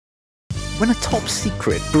When a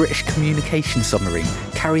top-secret British communication submarine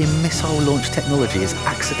carrying missile launch technology is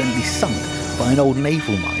accidentally sunk by an old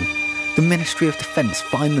naval mine, the Ministry of Defence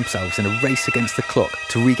find themselves in a race against the clock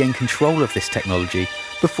to regain control of this technology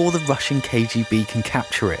before the Russian KGB can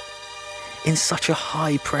capture it. In such a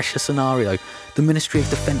high-pressure scenario, the Ministry of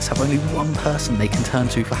Defence have only one person they can turn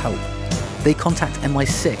to for help. They contact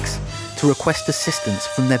MI6 to request assistance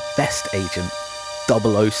from their best agent,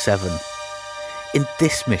 007. In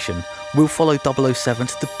this mission, we'll follow 007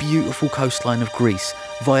 to the beautiful coastline of Greece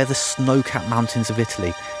via the snow-capped mountains of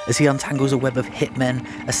Italy as he untangles a web of hitmen,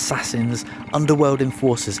 assassins, underworld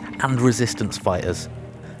enforcers and resistance fighters.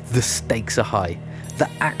 The stakes are high, the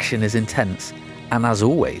action is intense, and as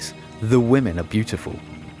always, the women are beautiful.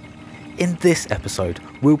 In this episode,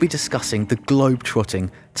 we'll be discussing the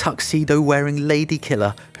globe-trotting, tuxedo-wearing lady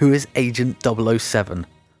killer who is Agent 007,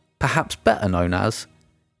 perhaps better known as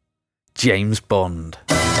James Bond.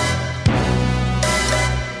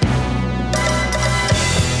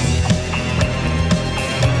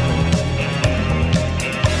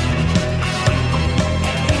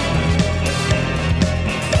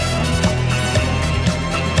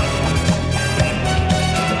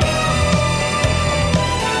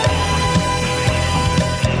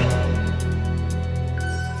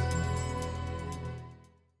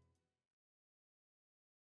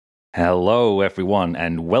 Hello everyone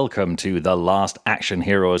and welcome to The Last Action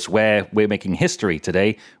Heroes, where we're making history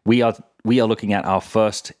today. We are looking at our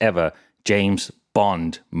first ever James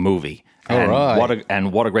Bond movie.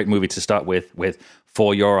 And what a great movie to start with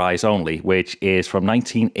For Your Eyes Only, which is from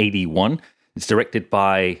 1981. It's directed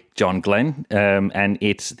by John Glenn, and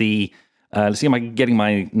it's the let's see, am I getting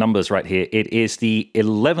my numbers right here? It is the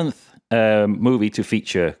 11th movie to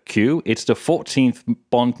feature Q. It's the 14th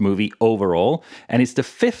Bond movie overall, and it's the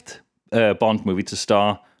 5th Bond movie to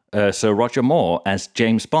star Sir Roger Moore as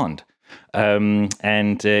James Bond. The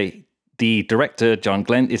director, John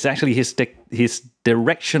Glenn, it's actually his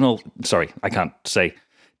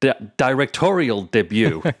directorial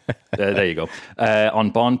debut. There you go, on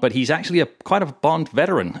Bond. But he's actually quite a Bond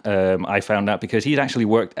veteran, I found out, because he'd actually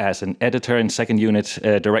worked as an editor and second unit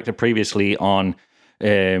director previously on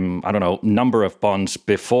number of Bonds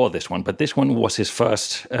before this one, but this one was his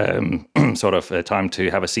first sort of time to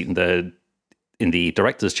have a seat in the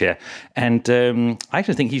director's chair. And I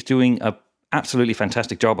actually think he's doing an absolutely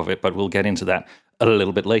fantastic job of it, but we'll get into that a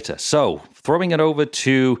little bit later. So, throwing it over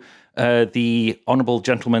to the honourable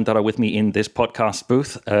gentlemen that are with me in this podcast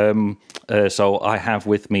booth. So I have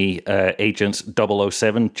with me Agent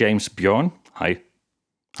 007, James Bjorn. Hi.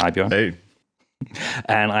 Hi, Bjorn. Hey.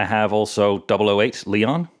 And I have also 008,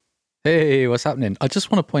 Leon. Hey, what's happening? I just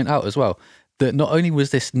want to point out as well that not only was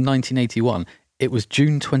this 1981, it was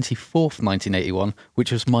June 24th, 1981,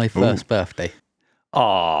 which was my first birthday.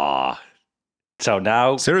 Ah, so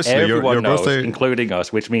now seriously, everyone your knows, birthday, including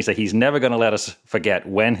us, which means that he's never going to let us forget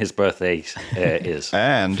when his birthday is.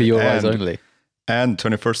 And For Your Eyes Only. And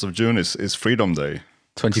 21st of June is Freedom Day.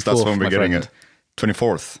 24th, That's when we're getting friend. it.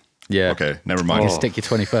 24th. Yeah. Okay, never mind. You stick your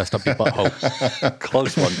 21st up your butthole.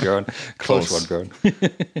 Close one, Bjorn. Close one, Bjorn.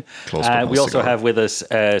 Close one. We also have with us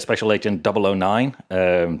Special Agent 009,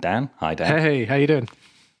 Dan. Hi, Dan. Hey, how you doing?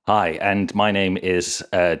 Hi, and my name is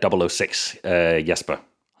 006, Jesper.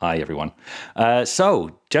 Hi, everyone.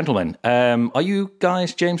 So, gentlemen, are you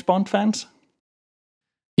guys James Bond fans?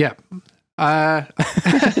 Yeah.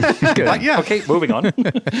 Good. Yeah. Okay, moving on.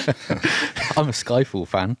 I'm a Skyfall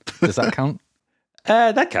fan. Does that count?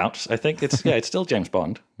 That counts. I think it's still James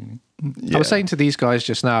Bond. I was saying to these guys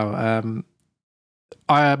just now,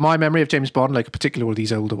 my memory of James Bond, like particularly all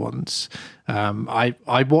these older ones,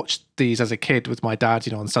 I watched these as a kid with my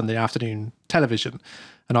dad, on Sunday afternoon television,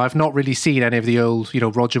 and I've not really seen any of the old,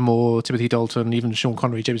 Roger Moore, Timothy Dalton, even Sean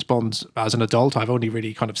Connery, James Bonds as an adult. I've only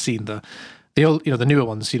really kind of seen the old, the newer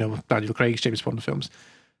ones, Daniel Craig's James Bond films.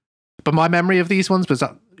 But my memory of these ones was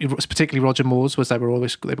that, particularly Roger Moore's, was they were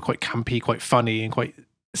quite campy, quite funny, and quite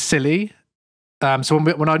silly. So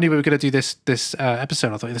when I knew we were going to do this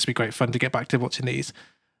episode, I thought this would be great fun to get back to watching these.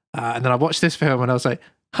 And then I watched this film and I was like,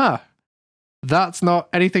 that's not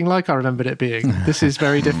anything like I remembered it being. This is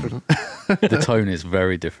very different. The tone is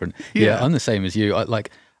very different. Yeah, I'm the same as you.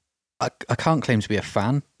 I can't claim to be a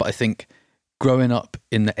fan, but I think growing up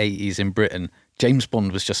in the 80s in Britain, James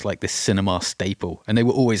Bond was just like this cinema staple, and they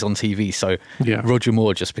were always on TV. So Roger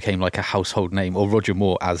Moore just became like a household name, or Roger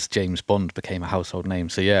Moore as James Bond became a household name.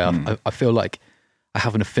 So I feel like I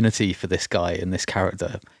have an affinity for this guy and this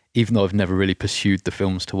character even though I've never really pursued the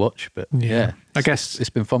films to watch. But yeah, I guess it's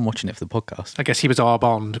been fun watching it for the podcast. I guess he was our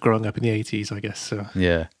Bond growing up in the 80s, I guess. So.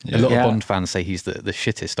 Yeah. A lot of Bond fans say he's the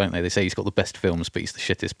shittest, don't they? They say he's got the best films, but he's the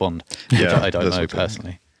shittest Bond. Which I don't know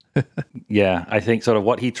personally. Yeah, I think sort of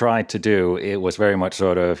what he tried to do, it was very much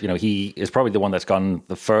sort of, he is probably the one that's gone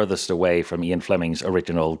the furthest away from Ian Fleming's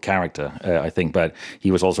original character, I think, but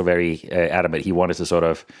he was also very adamant. He wanted to sort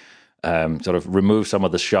of remove some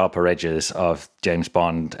of the sharper edges of James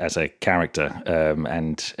Bond as a character.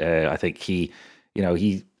 And I think he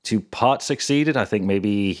to part succeeded. I think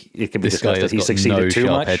maybe it can be discussed that he succeeded too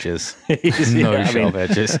much. Edges. Sharp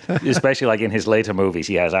edges. Especially like in his later movies,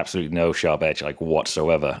 he has absolutely no sharp edge, like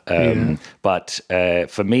whatsoever. But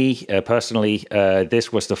for me personally,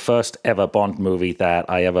 this was the first ever Bond movie that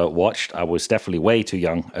I ever watched. I was definitely way too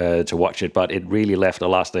young to watch it, but it really left a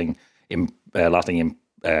lasting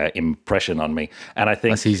impression on me. And I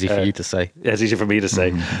think that's easy for you to say. It's easy for me to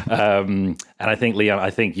say. And I think, Leon,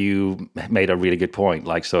 I think you made a really good point.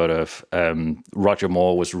 Like sort of Roger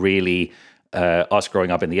Moore was really us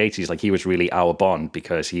growing up in the 80s. Like he was really our Bond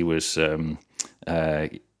because he was, he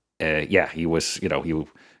was,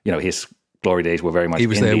 his glory days were very much. He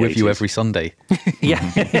was in there the with 80s. you every Sunday.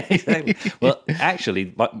 Yeah, exactly. Well,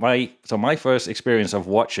 actually, my first experience of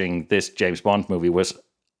watching this James Bond movie was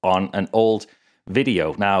on an old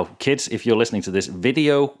video. Now, kids, if you're listening to this,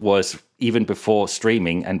 video was even before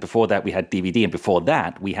streaming, and before that we had DVD, and before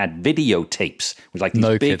that we had videotapes. It was like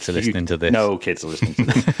these kids are listening to this. No kids are listening to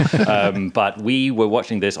this. But we were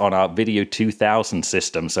watching this on our Video 2000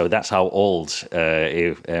 system, so that's how old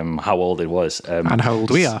it was. And how old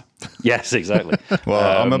we are. Yes, exactly.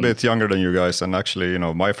 Well, I'm a bit younger than you guys, and actually,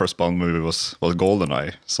 my first Bond movie was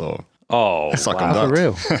GoldenEye, so suck on that. For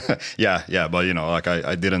real? yeah, but like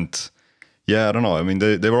I didn't. Yeah, I don't know. I mean,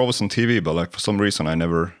 they were always on TV, but like for some reason I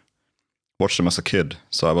never watched them as a kid.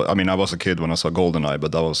 So I was a kid when I saw GoldenEye,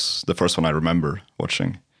 but that was the first one I remember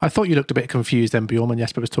watching. I thought you looked a bit confused then, Bjorn, when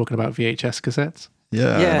Jesper was talking about VHS cassettes.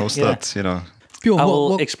 Yeah, I noticed that. Bjorn, I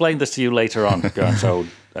will explain this to you later on, Bjorn. So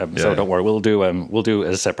don't worry. We'll do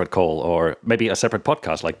a separate call or maybe a separate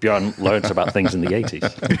podcast. Like Bjorn learns about things in the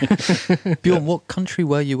 80s. Bjorn, what country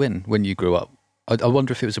were you in when you grew up? I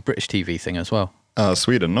wonder if it was a British TV thing as well.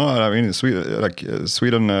 Sweden. No, I mean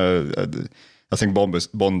Sweden. I think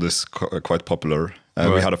Bond is quite popular.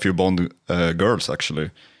 Right. We had a few Bond girls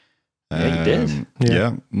actually. Yeah, you did.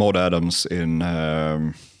 Yeah, Maud Adams in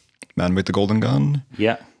Man with the Golden Gun.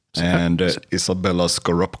 Yeah, and Isabella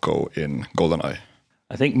Scorupco in GoldenEye.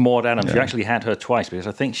 I think Maud Adams. You actually had her twice because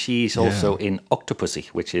I think she's also in Octopussy,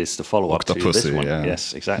 which is the follow-up to this one. Yeah.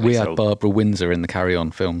 Yes, exactly. We had Barbara Windsor in the Carry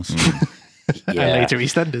On films. And later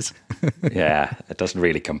EastEnders. Yeah, it doesn't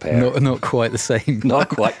really compare. Not quite the same. Not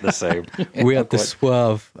quite the same. We had the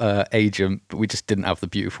suave agent, but we just didn't have the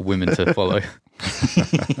beautiful women to follow.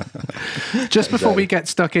 Just before we get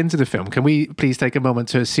stuck into the film, can we please take a moment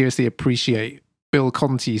to seriously appreciate Bill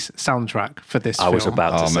Conti's soundtrack for this film? I was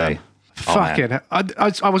about to say. Fucking,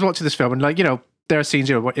 I was watching this film and there are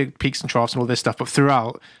scenes, peaks and troughs and all this stuff, but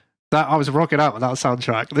throughout, that I was rocking out with that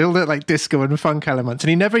soundtrack. They all look like disco and funk elements, and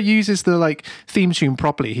he never uses the theme tune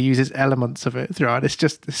properly. He uses elements of it throughout. It's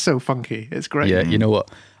so funky. It's great. Yeah, you know what?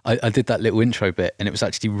 I did that little intro bit, and it was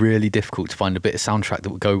actually really difficult to find a bit of soundtrack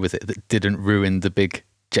that would go with it that didn't ruin the big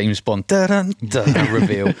James Bond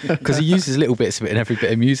reveal, because he uses little bits of it in every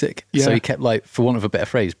bit of music. Yeah. So he kept, for want of a better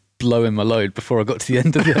phrase, blowing my load before I got to the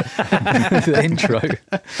end of the intro.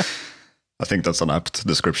 I think that's an apt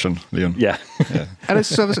description, Leon. Yeah. And it's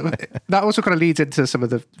that also kind of leads into some of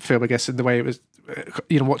the film, I guess, in the way it was,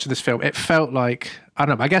 watching this film. It felt like, I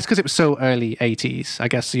don't know, I guess because it was so early 80s, I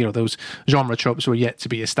guess, those genre tropes were yet to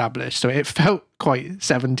be established. So it felt quite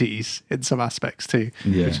 70s in some aspects too,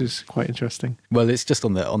 which is quite interesting. Well, it's just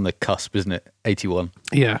on the cusp, isn't it? 81.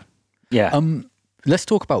 Yeah. Yeah. Let's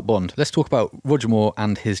talk about Bond. Let's talk about Roger Moore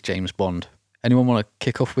and his James Bond. Anyone want to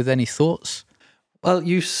kick off with any thoughts? Well,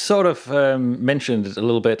 you sort of mentioned it a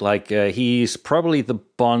little bit, he's probably the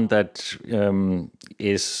Bond that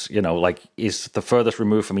is the furthest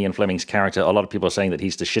removed from Ian Fleming's character. A lot of people are saying that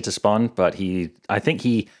he's the shittest Bond, but I think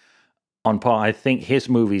his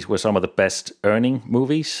movies were some of the best earning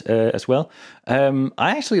movies as well. I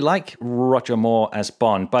actually like Roger Moore as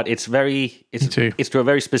Bond, but it's to a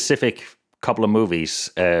very specific couple of movies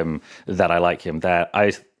that I like him. That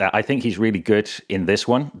I think he's really good in this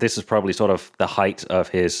one. This is probably sort of the height of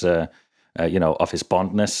his of his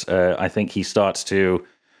Bondness. I think he starts to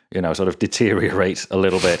sort of deteriorate a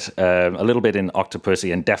little bit in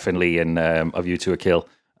Octopussy and definitely in A View to a Kill.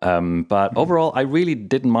 But overall, I really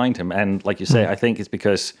didn't mind him. And like you say, I think it's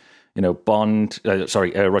because Bond.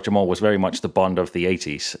 Roger Moore was very much the Bond of the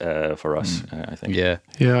 80s for us. I think. Yeah,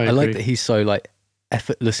 I like agree. that he's so like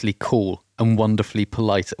effortlessly cool and wonderfully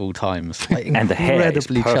polite at all times. Like, And the hair is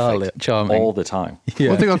incredibly perfect charming all the time.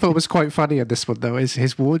 Yeah. One thing I thought was quite funny in this one, though, is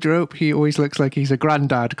his wardrobe. He always looks like he's a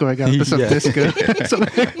granddad going out to some Yeah. disco.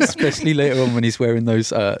 Especially later on when he's wearing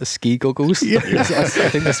those ski goggles. I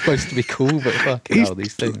think they're supposed to be cool, but fucking hell,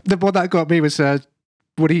 these things. The one that got me was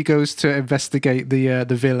when he goes to investigate the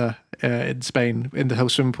villa in Spain in the whole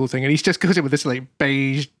swimming pool thing, and he just goes in with this like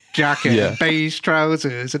beige jacket, Yeah. and beige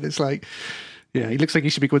trousers, and it's like, yeah, he looks like he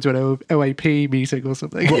should be going to an OAP meeting or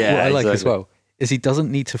something. What Yeah, I like as exactly. well is he doesn't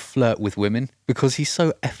need to flirt with women because he's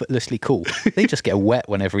so effortlessly cool. They just get wet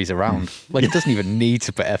whenever he's around. Like, he doesn't even need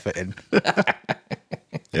to put effort in.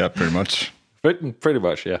 Yeah, pretty much. Pretty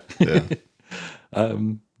much, yeah. Yeah.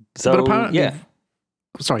 So But apparently- yeah,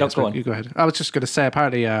 Sorry, No, yes, go on. you go ahead. I was just going to say,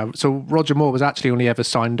 apparently, so Roger Moore was actually only ever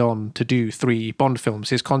signed on to do 3 Bond films.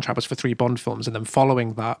 His contract was for 3 Bond films, and then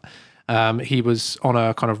following that, he was on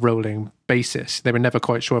a kind of rolling basis. They were never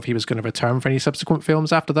quite sure if he was going to return for any subsequent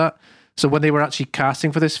films after that. So when they were actually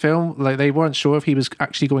casting for this film, like they weren't sure if he was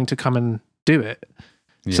actually going to come and do it.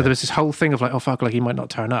 So there was this whole thing of like, oh fuck, like he might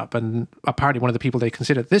not turn up. And apparently one of the people they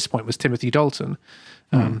considered at this point was Timothy Dalton.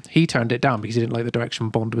 He turned it down because he didn't like the direction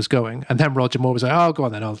Bond was going. And then Roger Moore was like, oh, go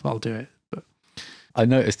on then, I'll do it. But I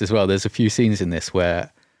noticed as well, there's a few scenes in this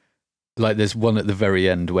where, like, there's one at the very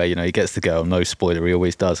end where, you know, he gets the girl, no spoiler, he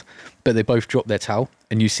always does, but they both drop their towel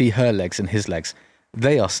and you see her legs and his legs.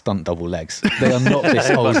 They are stunt double legs. They are not this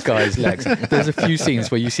old guy's legs. There's a few scenes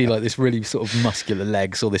where you see like this really sort of muscular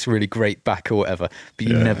legs or this really great back or whatever, but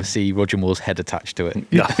you never see Roger Moore's head attached to it.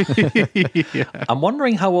 I'm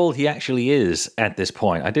wondering how old he actually is at this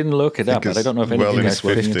point. I didn't look it up, but I don't know if well anything in his else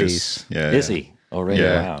was. 50s. Yeah, Is yeah. he already?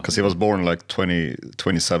 Yeah, Wow. because he was born like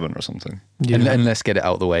 27 or something. And let's get it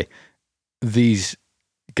out of the way. These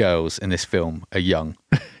girls in this film are young.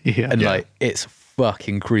 And like, it's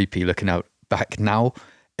fucking creepy looking out back now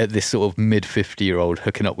at this sort of mid 50-year-old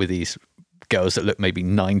hooking up with these girls that look maybe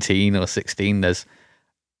 19 or 16. There's,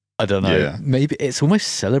 I don't know, Yeah. maybe it's almost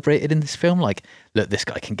celebrated in this film. Like, look, this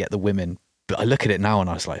guy can get the women. But I look at it now and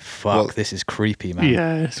I was like, fuck, Well, this is creepy, man.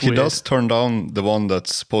 Yeah, it's He weird. does turn down the one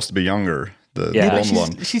that's supposed to be younger, the Yeah, But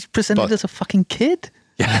blonde one. she's presented But- as a fucking kid.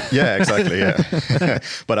 Yeah, exactly. Yeah,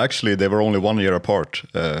 but actually, they were only 1 year apart.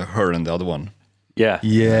 Her and the other one. Yeah.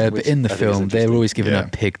 Yeah, Which but in the I think is film, they're interesting. always giving Yeah. her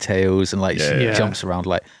pigtails and like she Yeah. jumps around.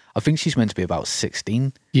 Like, I think she's meant to be about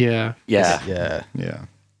 16. Yeah. Yeah. Yeah. Yeah,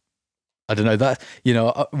 I don't know that, you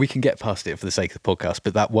know, we can get past it for the sake of the podcast,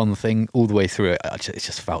 but that one thing all the way through it, it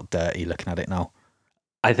just felt dirty looking at it now.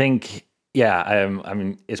 I think, yeah, I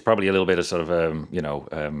mean, it's probably a little bit of sort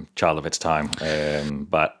of, child of its time.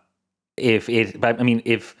 But if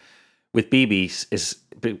with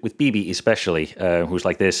BB especially, who's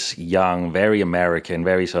like this young, very American,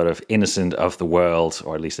 very sort of innocent of the world,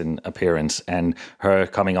 or at least in appearance, and her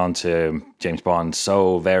coming on to James Bond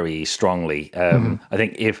so very strongly, I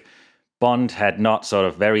think if Bond had not sort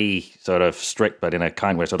of very sort of strict, but in a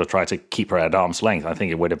kind way, sort of tried to keep her at arm's length, I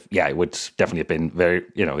think it would definitely have been very,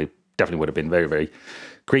 it definitely would have been very, very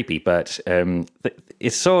creepy. But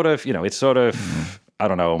it's sort of, I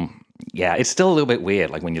don't know. Yeah, it's still a little bit weird,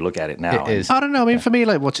 like when you look at it now. It is. I don't know. I mean, for me,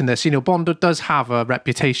 like watching this, Bond does have a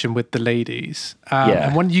reputation with the ladies. Yeah.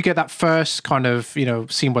 And when you get that first kind of,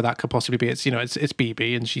 scene where that could possibly be, it's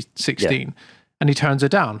BB and she's 16 and he turns her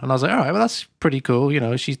down. And I was like, all right, well, that's pretty cool.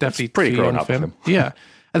 She's definitely pretty too grown young up for of him. him. Yeah.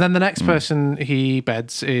 And then the next person he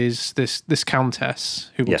beds is this countess,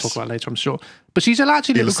 who we'll Yes. talk about later, I'm sure. But she's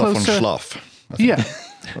actually a little Ilsa von closer. Schlaff. Yeah.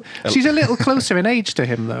 She's a little closer in age to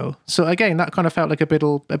him, though. So again, that kind of felt like a bit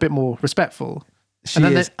more respectful. She And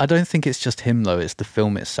then is. I don't think it's just him though. It's the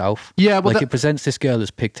film itself. Yeah, well, like it presents this girl as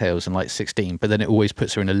pigtails and like 16, but then it always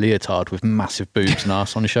puts her in a leotard with massive boobs and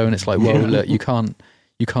ass on show, and it's like, well, look, you can't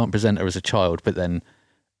present her as a child, but then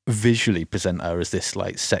visually present her as this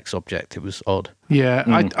like sex object. It was odd. Yeah,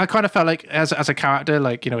 I kind of felt like as a character,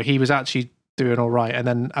 like, he was actually doing all right. And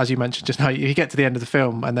then, as you mentioned just now, you get to the end of the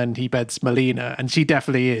film and then he beds Melina and she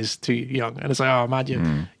definitely is too young. And it's like, oh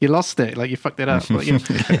man, you lost it. Like, you fucked it up. But,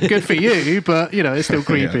 good for you, but, it's still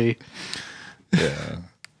creepy. Yeah.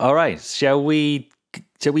 All right, shall we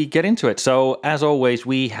get into it? So, as always,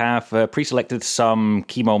 we have pre-selected some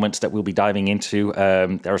key moments that we'll be diving into.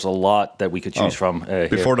 There's a lot that we could choose from.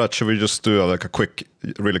 Before that, should we just do like a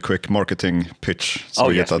really quick marketing pitch so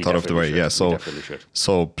we get that out of the way? Yeah. So,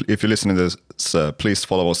 if you're listening to this, please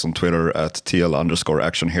follow us on Twitter at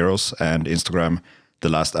TL_Action Heroes and Instagram, The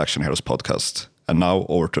Last Action Heroes Podcast. And now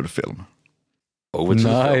over to the film. over to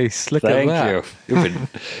Nice. the Look film. at Thank you.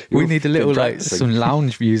 We need a little been like practicing. some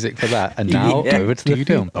lounge music for that. And now Yeah. over to the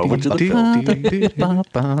film. Over to the film.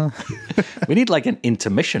 Ba-ba. We need like an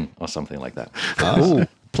intermission or something like that. Ooh,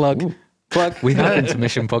 plug. Plug. We have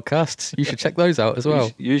intermission podcasts. You should check those out as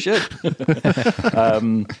well. You should. All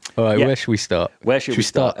right, Yeah. where should we start? Where should we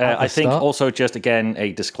start? at the I think start? also just again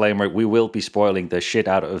a disclaimer: we will be spoiling the shit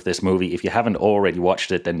out of this movie. If you haven't already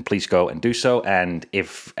watched it, then please go and do so. And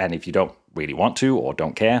if you don't really want to or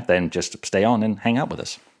don't care, then just stay on and hang out with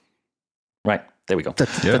us. Right. There we go.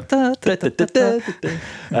 Yeah.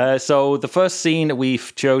 So the first scene that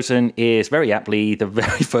we've chosen is very aptly the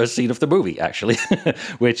very first scene of the movie, actually,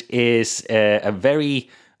 which is a very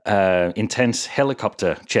intense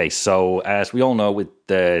helicopter chase. So as we all know with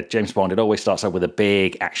James Bond, it always starts out with a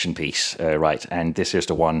big action piece, right? And this is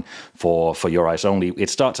the one for Your Eyes Only. It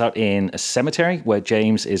starts out in a cemetery where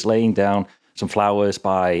James is laying down some flowers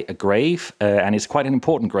by a grave, and it's quite an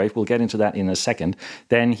important grave. We'll get into that in a second.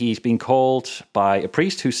 Then he's been called by a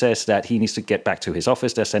priest who says that he needs to get back to his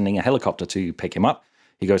office. They're sending a helicopter to pick him up.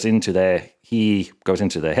 He goes into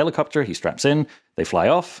the helicopter, he straps in, they fly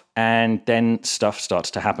off, and then stuff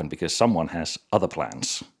starts to happen because someone has other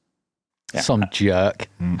plans. Some jerk.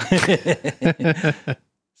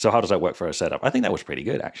 So how does that work for a setup? I think that was pretty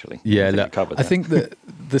good, actually. Yeah, I think look, you covered I that. think that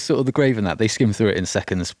the sort of the grave in that, they skim through it in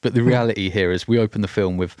seconds. But the reality here is we open the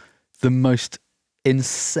film with the most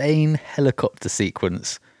insane helicopter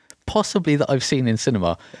sequence possibly that I've seen in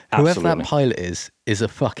cinema. Whoever Absolutely. that pilot is a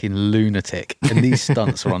fucking lunatic. And these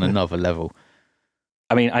stunts are on another level.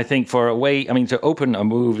 I mean, I think to open a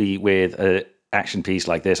movie with an action piece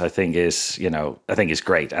like this, I think is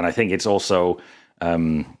great. And I think it's also,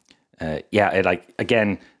 again,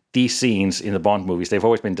 these scenes in the Bond movies, they've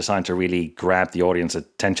always been designed to really grab the audience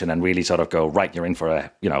attention and really sort of go, right, you're in for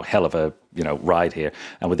a, hell of a, ride here.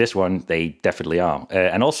 And with this one, they definitely are.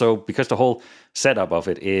 And also because the whole setup of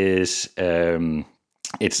it is,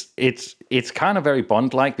 it's kind of very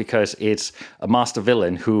Bond-like because it's a master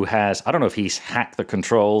villain who has, I don't know if he's hacked the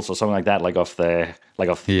controls or something like that, the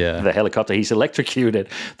helicopter. He's electrocuted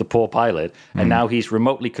the poor pilot, and now he's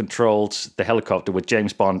remotely controlled the helicopter with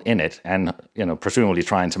James Bond in it, and presumably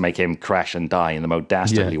trying to make him crash and die in the most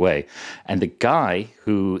dastardly way. And the guy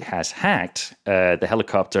who has hacked the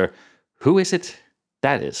helicopter, who is it?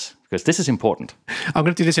 That is, because this is important. I'm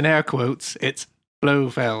going to do this in air quotes. It's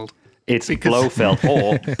Blofeld. It's Blofeld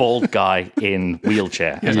or bald guy in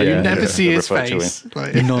wheelchair. You never see his refer to face.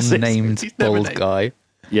 Like, Non-named he's never bald named. guy.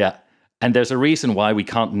 Yeah. And there's a reason why we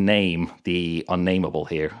can't name the unnameable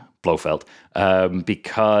here, Blofeld,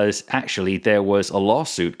 because actually there was a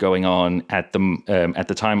lawsuit going on at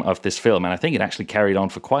the time of this film, and I think it actually carried on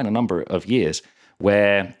for quite a number of years,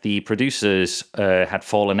 where the producers had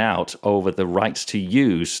fallen out over the rights to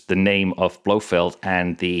use the name of Blofeld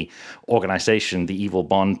and the organization, the evil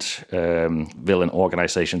Bond villain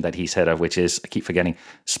organization that he's head of, which is, I keep forgetting,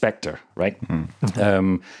 Spectre, right?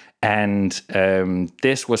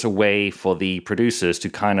 This was a way for the producers to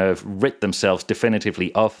kind of rid themselves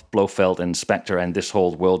definitively of Blofeld and Spectre and this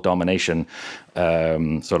whole world domination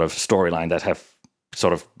sort of storyline that have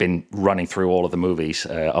sort of been running through all of the movies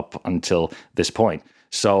up until this point.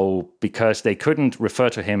 So because they couldn't refer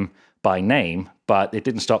to him by name, but it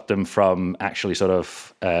didn't stop them from actually sort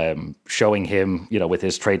of showing him, with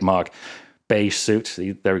his trademark beige suit.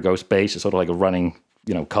 There he goes, beige. It's sort of like a running,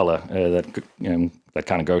 color that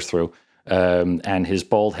kind of goes through. And his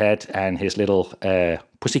bald head and his little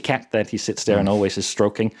pussycat that he sits there and always is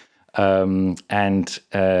stroking.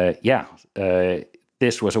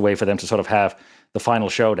 This was a way for them to sort of have the final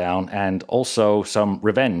showdown and also some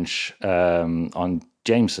revenge on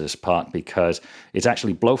James's part, because it's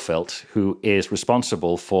actually Blofeld who is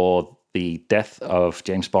responsible for the death of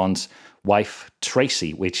James Bond's wife,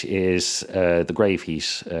 Tracy, which is the grave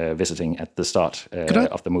he's visiting at the start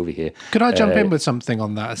of the movie here. Could I jump in with something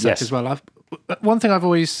on that a sec yes. as well? One thing I've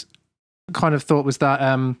always kind of thought was that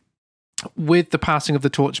with the passing of the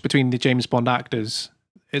torch between the James Bond actors,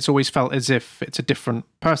 it's always felt as if it's a different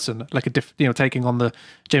person, like taking on the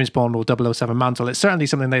James Bond or 007 mantle. It's certainly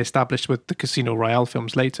something they established with the Casino Royale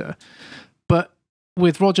films later. But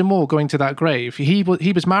with Roger Moore going to that grave, he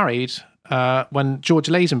was married when George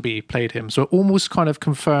Lazenby played him. So it almost kind of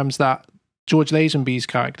confirms that George Lazenby's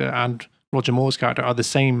character and Roger Moore's character are the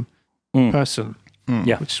same person.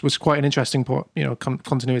 Yeah. Which was quite an interesting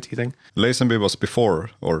continuity thing. Lazenby was before,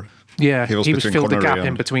 or Yeah, he was filled between the Connery gap and-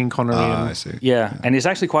 in between Connery and... I see. Yeah, and it's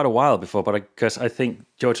actually quite a while before, but because I think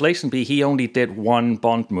George Lazenby, he only did one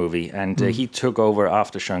Bond movie, and he took over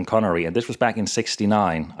after Sean Connery, and this was back in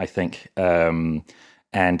 '69, I think,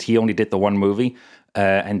 and he only did the one movie,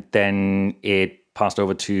 and then it passed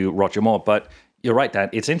over to Roger Moore. But you're right, Dan.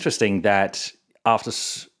 It's interesting that after,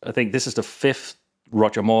 I think this is the 5th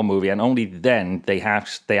Roger Moore movie, and only then they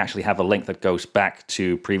actually have a link that goes back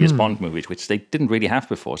to previous Bond movies, which they didn't really have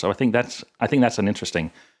before. So I think that's an interesting,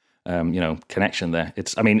 connection there.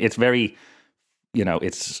 It's very,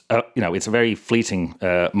 it's a very fleeting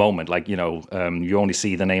moment. Like, you only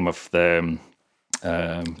see the name of the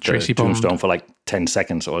Tracy tombstone Bond for like 10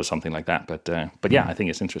 seconds or something like that. But yeah, I think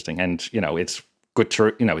it's interesting, and it's good.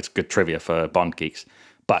 It's good trivia for Bond geeks.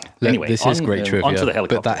 But anyway, this is great trivia. Onto the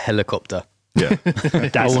helicopter. But that helicopter. Yeah.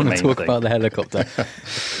 That's I the want main to talk thing. about the helicopter.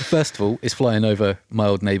 First of all, it's flying over my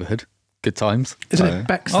old neighbourhood. Good times. Isn't it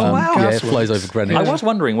Bex? Oh, wow. Yeah, it Castle? flies over Greenwich. I was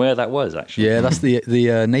wondering where that was actually. Yeah, that's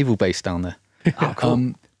the naval base down there. Oh,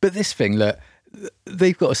 cool. But this thing, look,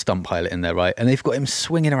 they've got a stunt pilot in there, right? And they've got him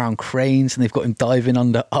swinging around cranes, and they've got him diving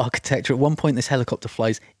under architecture. At one point, this helicopter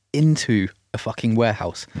flies into a fucking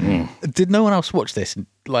warehouse. Did no one else watch this?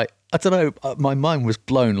 Like, I don't know, my mind was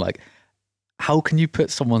blown. Like, how can you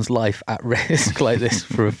put someone's life at risk like this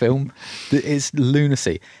for a film? It is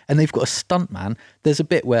lunacy. And they've got a stunt man. There's a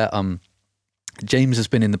bit where James has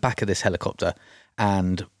been in the back of this helicopter,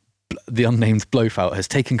 and the unnamed Blofeld has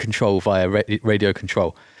taken control via radio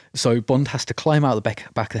control. So Bond has to climb out the back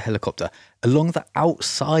of the helicopter, along the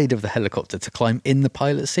outside of the helicopter to climb in the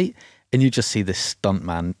pilot seat. And you just see this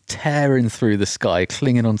stuntman tearing through the sky,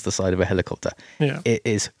 clinging onto the side of a helicopter. Yeah. It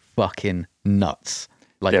is fucking nuts.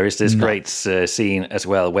 Like, There is this nuts. great scene as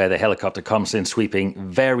well where the helicopter comes in sweeping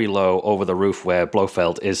very low over the roof where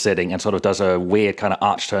Blofeld is sitting and sort of does a weird kind of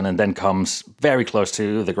arch turn and then comes very close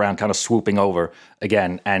to the ground, kind of swooping over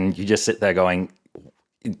again. And you just sit there going,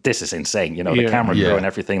 this is insane. The camera crew and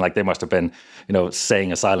everything, like they must have been,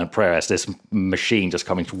 saying a silent prayer as this machine just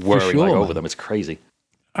coming whirring over man. them. It's crazy.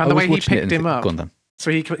 And I the was way he watching it picked and him up. Go on then. So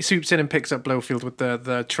he swoops in and picks up Blofeld with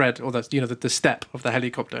the tread or the step of the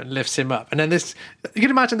helicopter and lifts him up. And then you can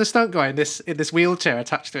imagine the stunt guy in this wheelchair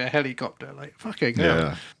attached to a helicopter. Like, fucking hell.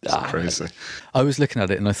 Yeah, it's crazy. I was looking at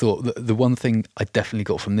it and I thought the one thing I definitely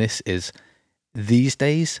got from this is these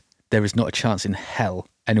days, there is not a chance in hell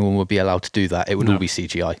anyone would be allowed to do that. It would all be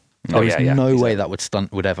CGI. There is no way that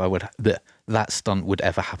that stunt would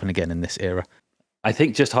ever happen again in this era. I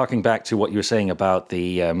think just harking back to what you were saying about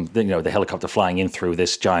the helicopter flying in through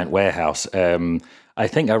this giant warehouse. I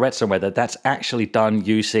think I read somewhere that that's actually done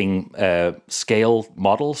using scale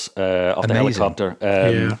models of the Amazing. helicopter.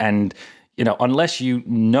 And unless you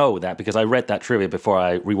know that, because I read that trivia before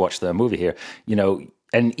I rewatched the movie here,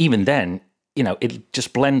 and even then, it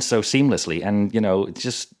just blends so seamlessly, and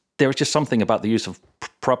there's just something about the use of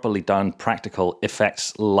properly done practical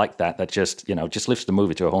effects like that just lifts the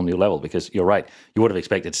movie to a whole new level. Because you're right, you would have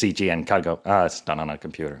expected CG and kind of go, it's done on a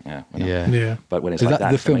computer. Yeah. But when it's So like that,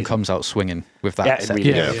 the it's film amazing. comes out swinging with that. Yeah, it set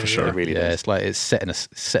really piece. does. for sure. It really Yeah, does. it's like it's set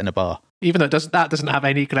in a bar. Even though that doesn't have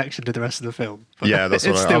any connection to the rest of the film. But Yeah, that's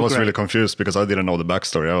it's what I still was great. really confused because I didn't know the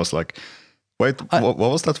backstory. I was like, wait, what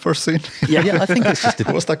was that first scene? Yeah, I think it's just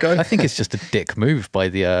Who was that guy? I think it's just a dick move by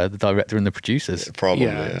the director and the producers. Probably.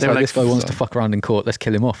 Yeah, Yeah. It's They like, were this guy wants to fuck around in court. Let's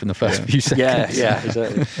kill him off in the first few seconds. Yeah,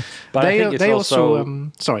 exactly. But I think it's They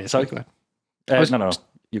also sorry, Sorry? go ahead. no.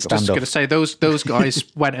 You go. I was Stand going up. to say those guys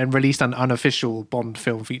went and released an unofficial Bond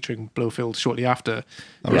film featuring Blofeld shortly after,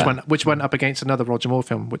 which went up against another Roger Moore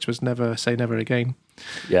film, which was Never Say Never Again.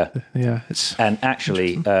 Yeah. Yeah, it's And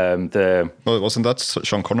actually, Well, wasn't that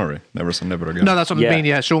Sean Connery? Never Say Never Again. no, that's what Yeah. I mean.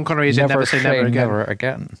 Yeah, Sean Connery is in Never Say Never Again. Never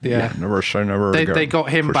again. Yeah. Never Say Never Again. They got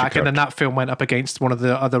him back, and then Pussycat. that film went up against one of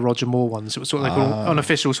the other Roger Moore ones. It was sort of like an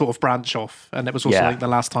unofficial sort of branch off, and it was also Yeah. like the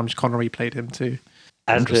last time Connery played him too.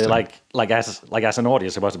 as Interesting. as an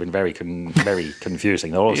audience, it must have been very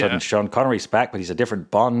confusing. All of a sudden, Yeah. Sean Connery's back, but he's a different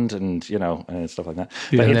Bond, and and stuff like that.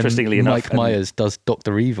 But And then interestingly enough, Mike Myers does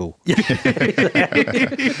Dr. Evil.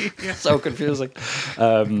 so confusing.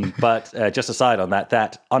 But just aside on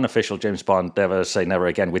that unofficial James Bond, Never Say Never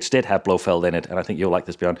Again, which did have Blofeld in it, and I think you'll like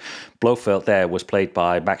this, Bjorn. Blofeld there was played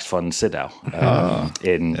by Max von Sydow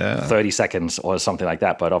in 30 seconds or something like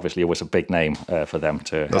that. But obviously, it was a big name for them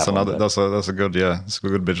to. That's have on another. there. That's a good. Yeah, it's a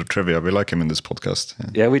good bit of trivia. We like him in this podcast.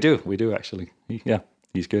 Yeah. Yeah, we do actually. Yeah,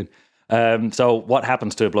 he's good. So what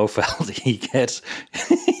happens to Blofeld? He gets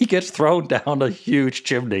thrown down a huge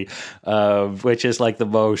chimney, which is like the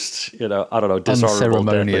most, I don't know, dishonorable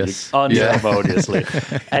death that Unceremonious. unceremoniously.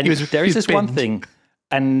 And there is was this one binned. thing,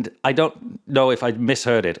 and I don't know if I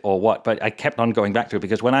misheard it or what, but I kept on going back to it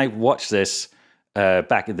because when I watched this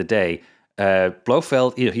back in the day,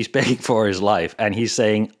 Blofeld, he's begging for his life, and he's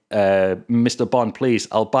saying, Mr. Bond, please,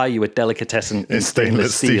 I'll buy you a delicatessen in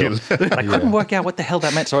stainless steel. And I couldn't work out what the hell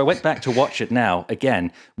that meant, so I went back to watch it now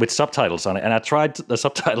again with subtitles on it, and I tried the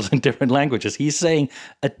subtitles in different languages. He's saying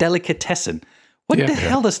a delicatessen. What the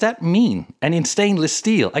hell does that mean? And in stainless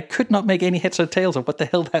steel, I could not make any heads or tails of what the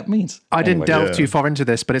hell that means. I didn't delve too far into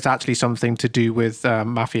this, but it's actually something to do with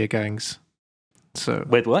mafia gangs. So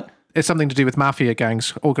With what? it's something to do with mafia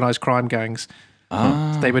gangs, organized crime gangs.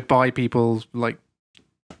 They would buy people like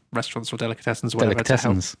restaurants or delicatessens or whatever.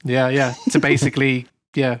 Delicatessens. Yeah. To basically,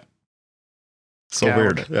 So Yeah,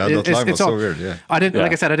 weird. Yeah, that line was it's so odd. weird. Yeah. I didn't, Yeah.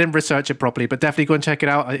 like I said, I didn't research it properly, but definitely go and check it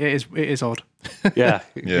out. It is odd. Yeah.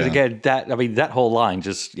 Yeah. Again, that whole line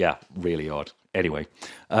just, really odd. Anyway,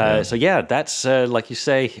 so that's, like you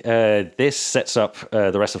say, this sets up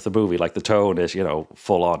the rest of the movie. Like the tone is,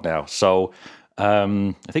 full on now. So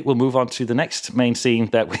I think we'll move on to the next main scene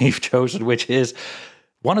that we've chosen, which is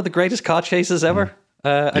one of the greatest car chases ever.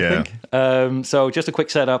 I think. So just a quick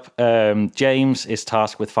setup. James is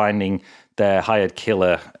tasked with finding the hired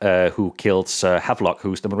killer who killed Sir Havelock,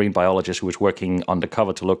 who's the marine biologist who was working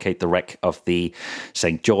undercover to locate the wreck of the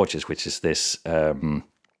St. George's, which is this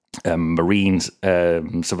marine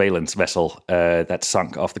surveillance vessel that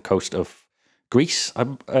sunk off the coast of Greece,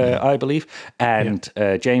 I believe. And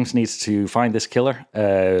James needs to find this killer,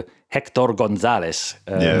 Hector Gonzalez.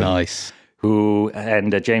 Nice.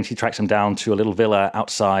 James, he tracks him down to a little villa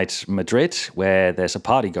outside Madrid where there's a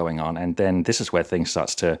party going on. And then this is where things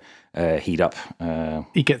starts to heat up.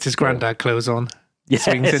 He gets his granddad clothes on, Yes,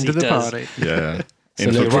 swings into he the does. party. Yeah. He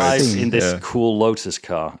little drives scene. in this cool Lotus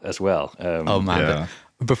car as well. Oh man! Yeah.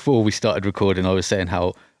 Before we started recording, I was saying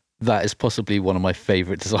how that is possibly one of my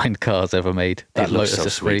favorite designed cars ever made. That It looks Lotus so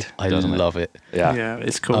Esprit, sweet, I doesn't it? love it. Yeah,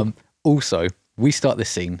 it's cool. Also, we start this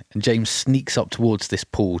scene, and James sneaks up towards this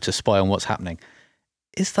pool to spy on what's happening.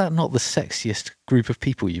 Is that not the sexiest group of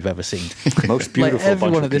people you've ever seen? Most beautiful Like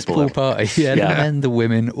everyone bunch at of this people pool ever. party, the Yeah. men, the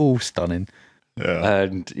women, all stunning. Yeah.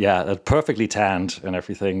 And they're perfectly tanned and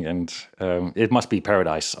everything. And it must be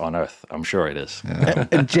paradise on earth. I'm sure it is.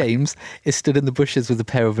 And James is stood in the bushes with a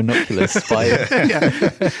pair of binoculars spying.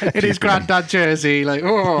 In his granddad jersey, like,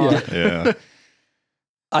 oh. Yeah.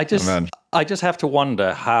 I just have to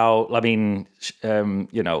wonder how. I mean,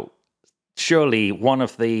 surely one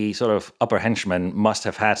of the sort of upper henchmen must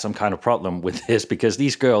have had some kind of problem with this, because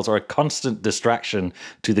these girls are a constant distraction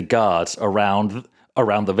to the guards around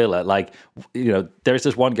the villa. Like, there's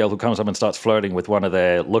this one girl who comes up and starts flirting with one of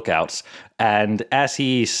the lookouts, and as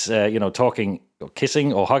he's talking,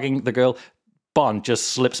 kissing or hugging the girl, Bond just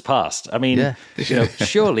slips past. I mean,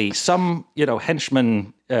 surely some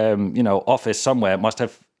henchman office somewhere must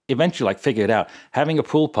have eventually figured out having a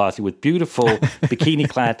pool party with beautiful bikini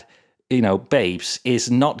clad babes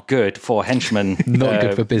is not good for henchmen. Not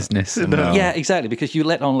good for business. No. Yeah, exactly, because you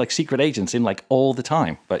let on secret agents in all the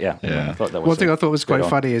time. But I thought that was One thing I thought was quite on.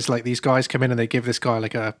 funny is these guys come in and they give this guy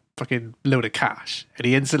a fucking load of cash, and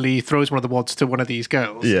he instantly throws one of the wads to one of these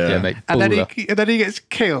girls. Yeah. mate. And then baller. he gets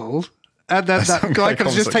killed, and then that Some guy guy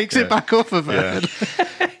comes just comes takes it back off of her.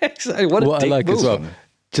 Yeah. Exactly. What a What I dick like as move. well,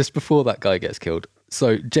 just before that guy gets killed.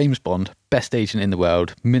 So James Bond, best agent in the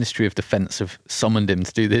world, Ministry of Defence have summoned him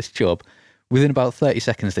to do this job. Within about 30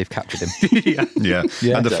 seconds, they've captured him. Yeah.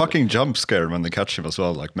 Yeah. And the fucking jump scare when they catch him as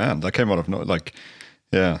well. Like, man, that came out of no.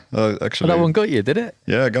 Actually. But that one got you, did it?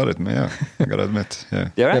 Yeah, I got it. Yeah, I gotta admit. Yeah.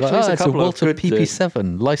 There They're actually like, is a it's a couple of Walter good.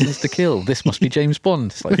 PP7, license to kill. This must be James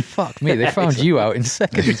Bond. It's like, fuck me, they found you out in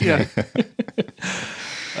seconds. Yeah.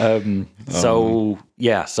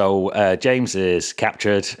 So James is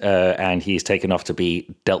captured and he's taken off to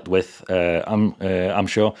be dealt with. I'm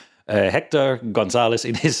sure. Hector Gonzalez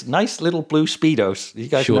in his nice little blue Speedos. You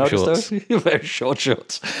guys Short notice those? Very short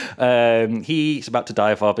shorts. He's about to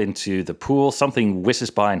dive up into the pool. Something whizzes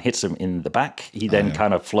by and hits him in the back. He then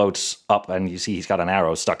kind of floats up, and you see he's got an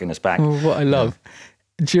arrow stuck in his back. What I love,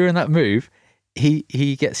 during that move,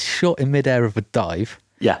 he gets shot in midair of a dive.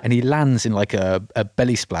 Yeah. And he lands in a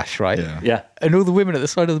belly splash, right? Yeah. Yeah. And all the women at the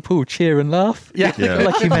side of the pool cheer and laugh. Yeah. Yeah.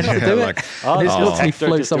 Like he meant to do it. Like, And it's literally Hector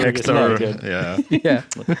floats just up doing his his leg. leg. Yeah.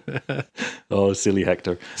 Yeah. Oh, silly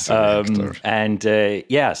Hector. Hector. And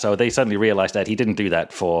so they suddenly realize that he didn't do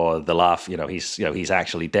that for the laugh. He's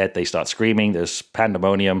actually dead. They start screaming. There's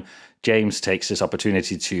pandemonium. James takes this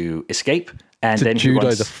opportunity to escape And To then he judo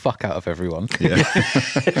runs, the fuck out of everyone. Judo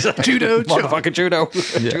chop. motherfucker judo,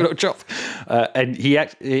 judo chop. And he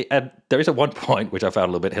actually, there is at one point which I found a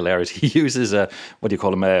little bit hilarious. He uses a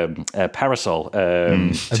parasol to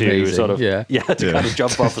Amazing, sort of yeah. to kind of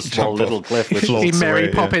jump off a small little cliff. Which Floats He Mary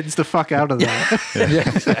away, Poppins the fuck out of there.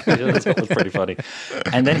 that was pretty funny.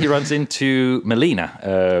 And then he runs into Melina.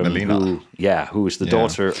 Melina. Who's the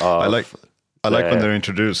daughter of. I like when they're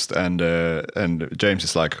introduced and James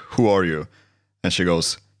is like, "Who are you?" And she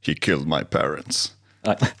goes, "He killed my parents."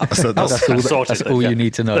 So That's all you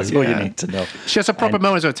need to know. That's all you need to know. She has a proper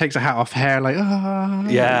moment where it takes her hat off, hair like,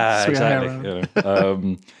 Yeah, swing her hair exactly.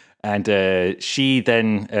 around. And she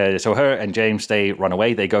then, so her and James, they run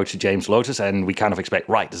away. They go to James' Lotus, and we kind of expect,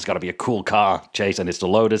 right, there's got to be a cool car chase, and it's the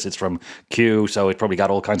Lotus. It's from Q, so it's probably got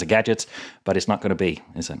all kinds of gadgets, but it's not going to be,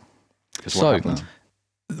 is it? 'Cause what So, happened?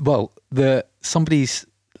 well, somebody's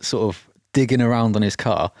sort of digging around on his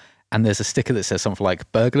car, and there's a sticker that says something like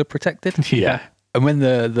 "burglar protected." Yeah. And when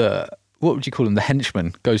the what would you call him? The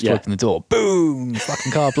henchman goes to Yeah. open the door, boom!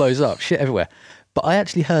 Fucking car blows up, shit everywhere. But I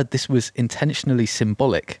actually heard this was intentionally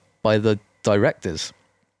symbolic by the directors,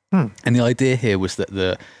 and the idea here was that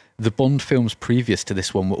the Bond films previous to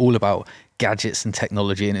this one were all about gadgets and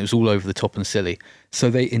technology, and it was all over the top and silly. So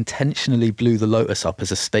they intentionally blew the Lotus up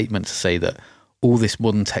as a statement to say that all this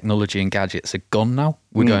modern technology and gadgets are gone now.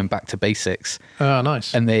 We're going back to basics. Oh,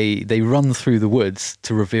 nice. And they run through the woods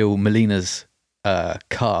to reveal Melina's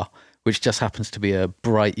car, which just happens to be a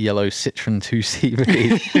bright yellow Citroen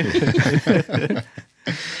 2CV.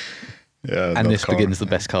 yeah, And that this car. begins the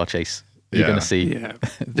best car chase you're Yeah. going to see. Yeah.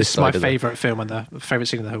 this This is my side of the- favourite film and the favourite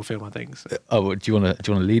scene in the whole film, I think. So. Oh, do you want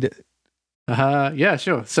to lead it? Yeah,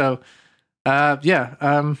 sure. So, actually,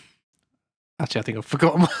 I think I've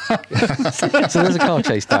forgotten. So there's a car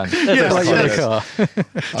chase, Dan. Yeah, Bright yellow yes. car.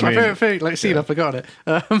 It's my favourite thing. Like, scene, I forgot it.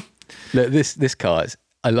 Look, this car is.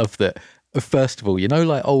 I love that. First of all, you know,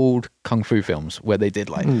 like old kung fu films where they did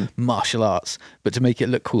like martial arts, but to make it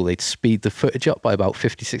look cool, they'd speed the footage up by about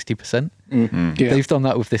 50-60%. Yeah. They've done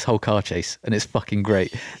that with this whole car chase, and it's fucking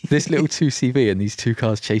great. This little 2CV and these two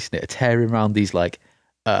cars chasing it are tearing around these like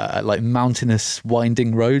mountainous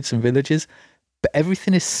winding roads and villages, but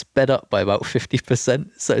everything is sped up by about 50%.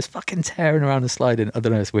 So it's fucking tearing around and sliding. I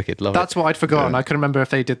don't know, it's wicked. Love That's it. what I'd forgotten. I couldn't remember if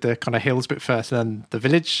they did the kind of hills bit first and then the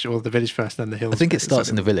village, or the village first and then the hills. I think bit. it starts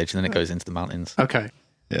in the village and then it goes into the mountains. Okay.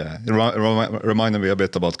 Yeah, it reminded me a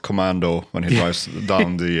bit about Commando when he drives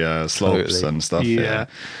down the slopes Totally. and stuff. Yeah.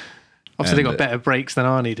 Obviously, they And, got better brakes than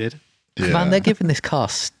Arnie did. Yeah. Man, they're giving this car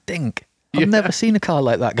stink. I've never seen a car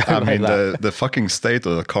like that go I like mean, that. the fucking state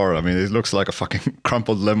of the car, I mean, it looks like a fucking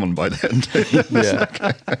crumpled lemon by the end.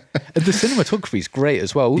 Yeah. And the cinematography is great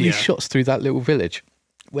as well. All these Yeah. shots through that little village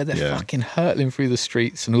where they're Yeah. fucking hurtling through the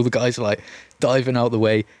streets and all the guys are like diving out the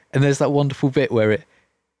way. And there's that wonderful bit where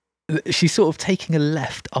she's sort of taking a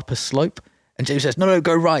left up a slope and James says, no,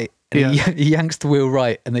 go right. And he yanks the wheel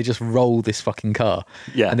right and they just roll this fucking car.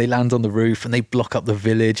 Yeah. And they land on the roof and they block up the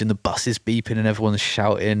village and the bus is beeping and everyone's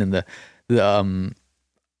shouting and the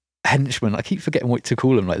henchmen, I keep forgetting what to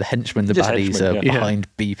call them, like the henchmen, the Just baddies henchmen, are yeah. behind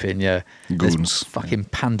beeping, yeah. There's Goons. fucking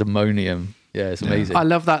pandemonium. Yeah, it's amazing. I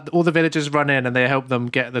love that all the villagers run in and they help them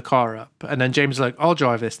get the car up. And then James is like, I'll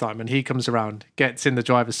drive this time. And he comes around, gets in the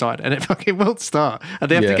driver's side, and it fucking won't start.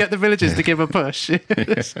 And they have to Yeah. get the villagers to give a push.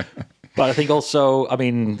 But I think also, I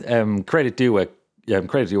mean, credit due where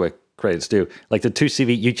credit's due. Like the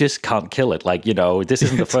 2CV, you just can't kill it. Like, you know, this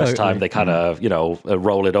isn't the first time they kind of, you know,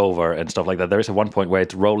 roll it over and stuff like that. There is one point where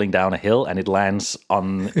it's rolling down a hill and it lands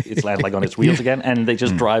like on its wheels again, and they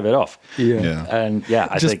just drive it off. Yeah. And yeah,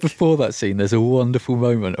 I Just think before that scene, there's a wonderful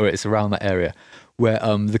moment, or it's around that area, where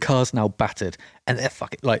the car's now battered and they're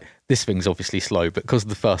fucking like, this thing's obviously slow, but because of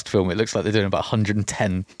the first film, it looks like they're doing about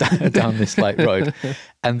 110 down this like road,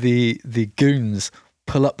 and the goons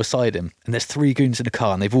pull up beside him, and there's 3 goons in the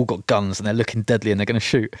car, and they've all got guns, and they're looking deadly, and they're going to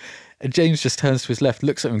shoot. And James just turns to his left,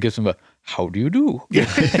 looks at him, and gives him a "How do you do?" yeah.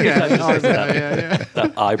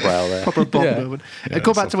 that eyebrow there. Proper Bond Yeah. moment.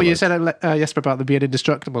 Go back to what you said, Jesper, about them being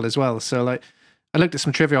indestructible as well. So, like, I looked at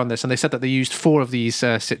some trivia on this, and they said that they used 4 of these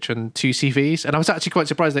Citroen 2CVs, and I was actually quite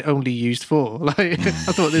surprised they only used 4. Like, I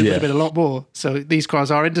thought there would have been a lot more. So these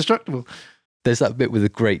cars are indestructible. There's that bit with a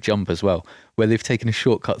great jump as well, where they've taken a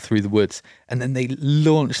shortcut through the woods, and then they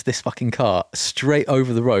launch this fucking car straight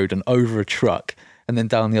over the road and over a truck, and then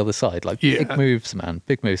down the other side. Like, big moves, man,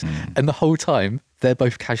 big moves. And the whole time, they're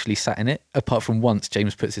both casually sat in it, apart from once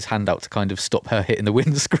James puts his hand out to kind of stop her hitting the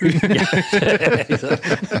windscreen.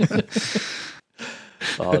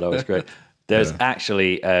 Oh, that was great. There's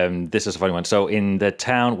actually, this is a funny one. So in the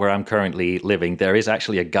town where I'm currently living, there is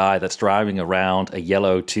actually a guy that's driving around a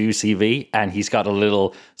yellow 2CV, and he's got a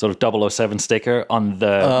little sort of 007 sticker on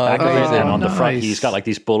the back of it, and on the front he's got like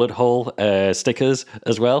these bullet hole stickers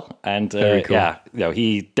as well. And yeah,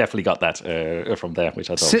 he definitely got that from there, which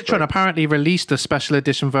I thought was Citroen great. apparently released a special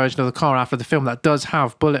edition version of the car after the film that does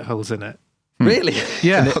have bullet holes in it. Really?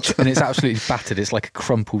 Yeah. And it's absolutely battered. It's like a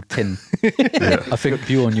crumpled tin. I think,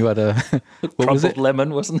 Bjorn, you had a... What was Crumpled it?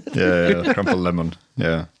 lemon, wasn't it? Yeah, crumpled lemon.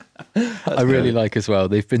 Yeah. I really like as well.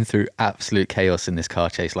 They've been through absolute chaos in this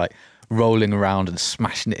car chase, like rolling around and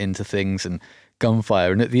smashing it into things and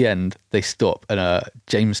gunfire. And at the end, they stop and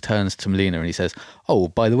James turns to Melina and he says, "Oh,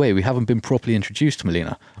 by the way, we haven't been properly introduced to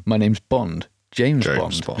Melina. My name's Bond. James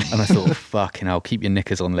Bond." And I thought, fucking hell, keep your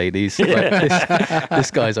knickers on, ladies. Like, this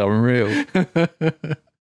guy's unreal.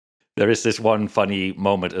 There is this one funny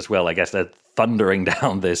moment as well. I guess they're thundering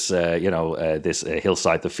down this, this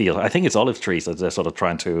hillside, the field. I think it's olive trees that they're sort of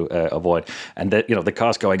trying to avoid, and that the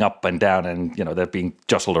car's going up and down, and they're being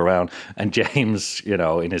jostled around. And James,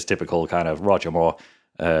 in his typical kind of Roger Moore,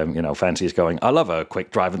 fancy is going, "I love a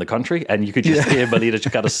quick drive in the country," and you could just hear Melina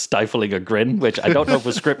just kind of stifling a grin, which I don't know if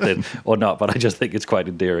was scripted or not, but I just think it's quite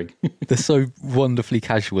endearing. They're so wonderfully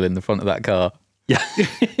casual in the front of that car. Yeah,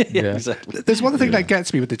 Yeah. exactly. There's one thing that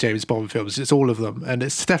gets me with the James Bond films. It's all of them, and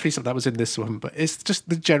it's definitely something that was in this one. But it's just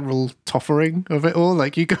the general toffering of it all.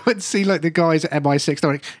 Like you go and see like the guys at MI6,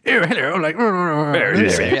 they're like, "Oh, hello," like,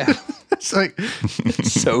 Yeah. it's like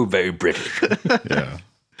So very British. Yeah.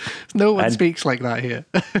 no one speaks like that here.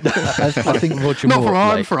 I think Roger Not Moore... from where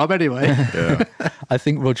I'm like, from, anyway. Yeah. I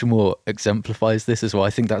think Roger Moore exemplifies this as well. I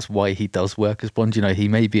think that's why he does work as Bond. He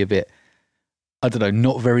may be a bit, I don't know,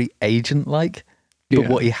 not very agent-like, but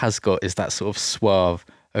what he has got is that sort of suave,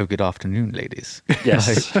 "Oh, good afternoon, ladies."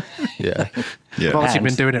 Yes. Yeah. Yeah. I've obviously And-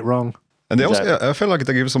 been doing it wrong. And they also, Exactly. I feel like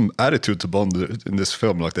they give some attitude to Bond in this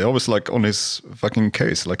film. Like they always like on his fucking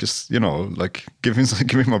case, like just like give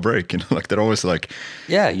him a break. Like they're always like,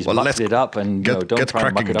 Yeah, he's Well, mucked let's it up, and get don't try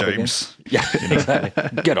and muck cracking, it up James. again. Yeah,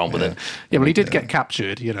 exactly. Get on with it. Yeah, well, he did get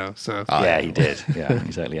captured, so. Yeah, he did. Yeah,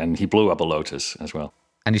 exactly. And he blew up a Lotus as well.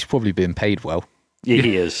 And he's probably being paid well. Yeah,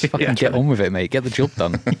 he is. Fucking Yeah. get on with it, mate. Get the job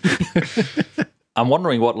done. I'm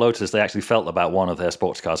wondering what Lotus they actually felt about one of their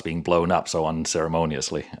sports cars being blown up so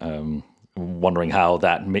unceremoniously. Wondering how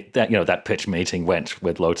that pitch meeting went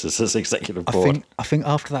with Lotus's executive board. I think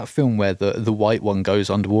after that film where the white one goes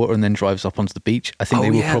underwater and then drives up onto the beach, I think Oh, they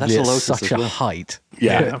were yeah, probably that's at a Lotus such as a well. height.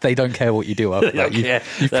 Yeah. They don't care what you do up. They don't Like, you've care.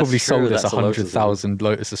 you've That's probably true, sold us that's a Lotus as well. 100,000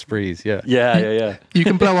 Lotus Esprits. Yeah. Yeah. You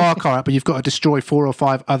can blow our car up, but you've got to destroy 4 or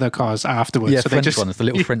 5 other cars afterwards. Yeah, so French they just, ones, the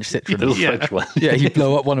little French Citroen. Little French one. Yeah, you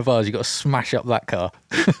blow up one of ours, you got to smash up that car.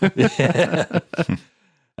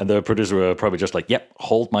 And the producer were probably just like, "Yep,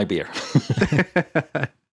 hold my beer."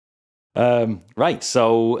 Right.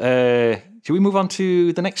 So, should we move on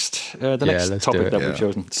to the next let's do topic it. that we've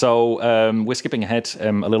chosen? So, we're skipping ahead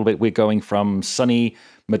a little bit. We're going from sunny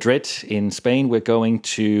Madrid in Spain. We're going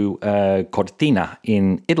to Cortina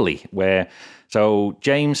in Italy, where. So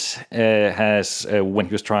James has, when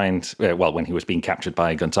he was being captured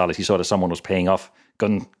by Gonzalez, he saw that someone was paying off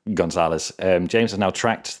Gonzalez. James has now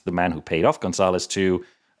tracked the man who paid off Gonzalez to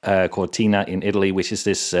Cortina in Italy, which is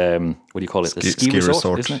this, what do you call it? The ski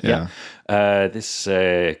resort, isn't it? yeah. This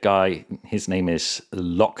guy, his name is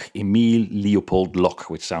Locke, Emile Leopold Locke,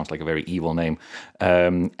 which sounds like a very evil name.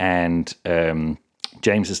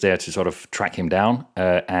 James is there to sort of track him down,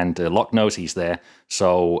 and Locke knows he's there.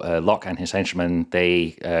 So Locke and his henchmen,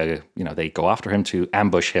 they go after him to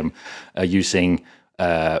ambush him using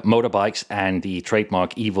motorbikes and the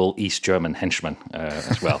trademark evil East German henchman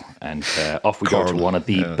as well. And off we go to one of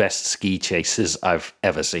the best ski chases I've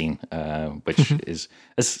ever seen, which is,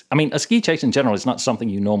 a ski chase in general is not something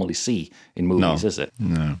you normally see in movies, is it?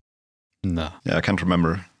 No. No. Yeah, I can't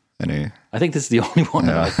remember any. I think this is the only one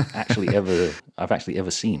that I've actually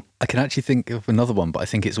ever seen. I can actually think of another one, but I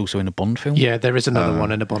think it's also in a Bond film. Yeah, there is another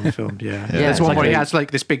one in a Bond film. Yeah, Yeah, there's it's one like where he a- has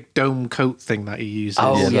like this big dome coat thing that he uses.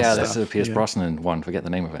 Oh, and yeah, stuff. that's the Pierce Brosnan one. Forget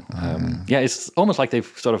the name of it. It's almost like they've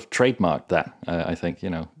sort of trademarked that, I think,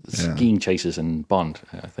 skiing chases and Bond,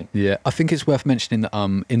 I think. Yeah, I think it's worth mentioning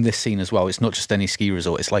that in this scene as well, it's not just any ski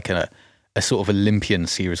resort, it's like a sort of Olympian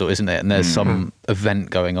ski resort, isn't it? And there's some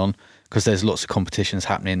event going on because there's lots of competitions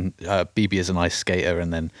happening. BB is an ice skater,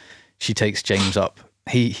 and then she takes James up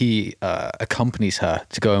he accompanies her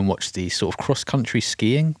to go and watch the sort of cross-country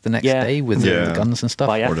skiing the next day with the guns and stuff.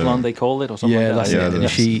 Biathlon, they call it, or something like that. Yeah, And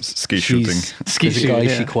ski shooting. There's a guy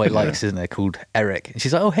she quite likes, isn't there, called Eric. And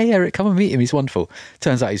she's like, oh, hey, Eric, come and meet him. He's wonderful.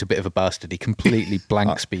 Turns out he's a bit of a bastard. He completely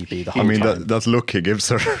blanks BB the whole time. That look he gives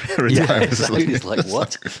her every time. Exactly. It's like,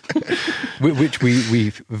 what? Which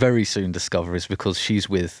we very soon discover is because she's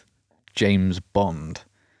with James Bond.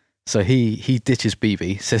 So he ditches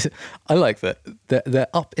BB, says, I like that. They're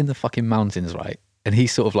up in the fucking mountains, right? And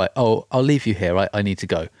he's sort of like, oh, I'll leave you here. I need to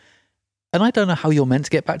go. And I don't know how you're meant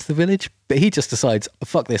to get back to the village, but he just decides,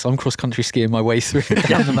 fuck this, I'm cross-country skiing my way through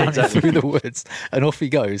down the mountain, through the woods, and off he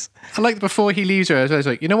goes. I like before he leaves her, I was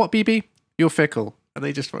like, you know what, BB? You're fickle. And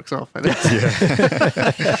they just fucks off.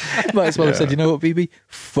 Might as well have said, you know what, BB?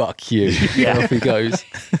 Fuck you. And off he goes.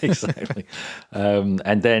 Exactly.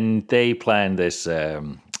 And then they plan this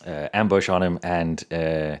ambush on him, and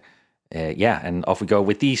and off we go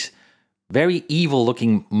with these very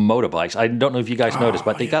evil-looking motorbikes. I don't know if you guys noticed,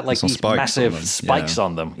 but they got like these massive spikes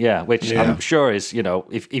on them. Yeah, which I'm sure is,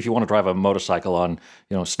 if you want to drive a motorcycle on,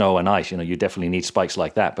 snow and ice, you definitely need spikes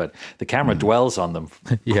like that. But the camera dwells on them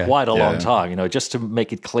quite a long time, just to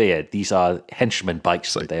make it clear these are henchman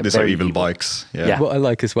bikes. Like, these are evil bikes. Yeah. What I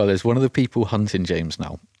like as well is one of the people hunting James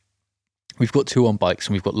now. We've got two on bikes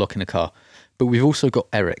and we've got Locke in a car, but we've also got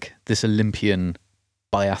Eric, this Olympian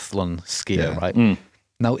biathlon skier, right? Mm.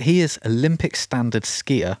 Now, he is Olympic standard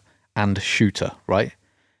skier and shooter, right?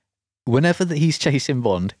 Whenever he's chasing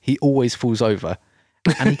Bond, he always falls over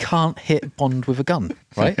and he can't hit Bond with a gun,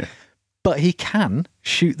 right? But he can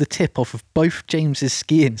shoot the tip off of both James's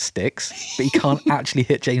skiing sticks, but he can't actually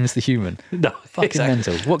hit James the human. No, fucking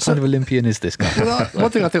mental. What kind of Olympian is this guy? Well,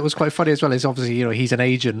 one thing I thought was quite funny as well is obviously, he's an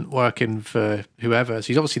agent working for whoever. So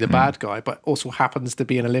he's obviously the bad guy, but also happens to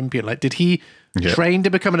be an Olympian. Like, did he train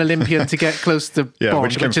to become an Olympian to get close to Bond,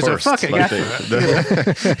 which is first, a fucking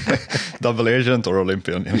effort? Double agent or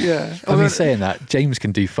Olympian? Yeah. I mean, saying that, James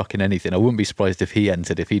can do fucking anything. I wouldn't be surprised if he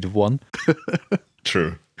entered, if he'd have won.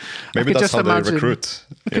 True. Maybe that's how they recruit.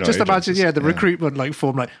 I could just imagine, the recruitment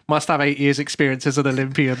form, must have 8 years experience as an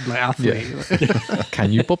Olympian athlete. Yeah.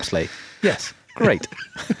 Can you bobsleigh? Yes. Great.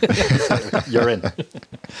 You're in.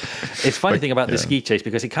 It's funny thing about the ski chase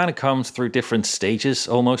because it kind of comes through different stages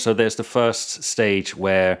almost. So there's the first stage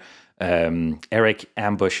where Eric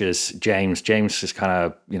ambushes James. James is kind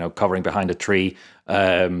of, covering behind a tree.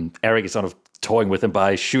 Eric is sort of toying with him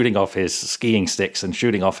by shooting off his skiing sticks and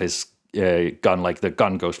shooting off his gun, like the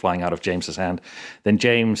gun goes flying out of James's hand. Then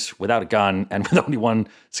James, without a gun and with only one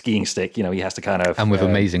skiing stick, he has to kind of... And with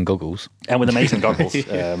amazing goggles. And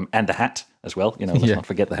the hat as well, let's not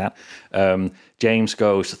forget the hat. James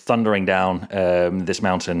goes thundering down this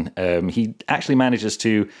mountain. He actually manages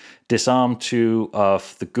to disarm 2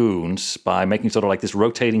 of the goons by making sort of like this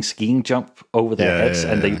rotating skiing jump over their heads,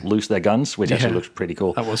 and they lose their guns, which actually looks pretty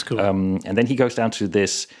cool. That was cool. And then he goes down to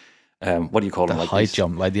this... what do you call them? The high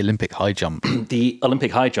jump, like the Olympic high jump. The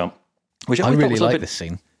Olympic high jump, which I really like this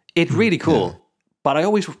scene. It's really cool, but I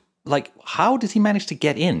always how did he manage to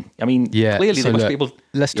get in? I mean, clearly there must be able.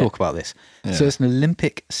 Let's talk about this. Yeah. So it's an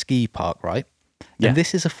Olympic ski park, right? And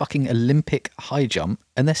this is a fucking Olympic high jump,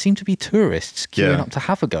 and there seem to be tourists queuing up to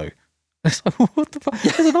have a go. It's like, what the fuck?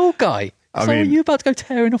 There's an old guy. Are you about to go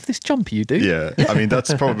tearing off this jump? You do? Yeah, I mean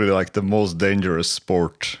that's probably like the most dangerous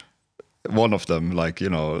sport. One of them,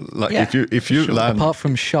 if you land, apart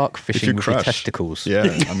from shark fishing with your testicles,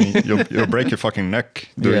 I mean you'll break your fucking neck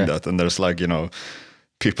doing that, and there's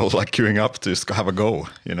people queuing up to just have a go,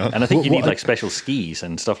 And I think you need special skis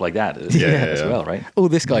and stuff like that as well, right? All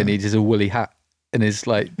this guy needs is a woolly hat and his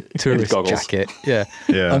tourist jacket. Yeah.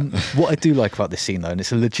 What I do like about this scene though, and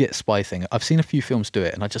it's a legit spy thing. I've seen a few films do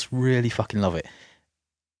it, and I just really fucking love it.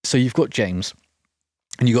 So you've got James,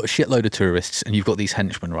 and you've got a shitload of tourists, and you've got these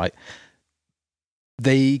henchmen, right?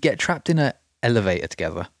 They get trapped in an elevator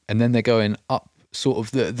together, and then they're going up sort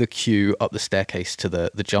of the queue, up the staircase to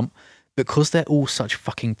the jump. Because they're all such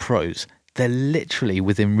fucking pros, they're literally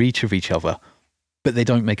within reach of each other, but they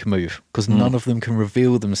don't make a move because none of them can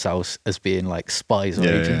reveal themselves as being spies or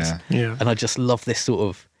agents. Yeah. And I just love this sort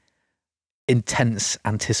of intense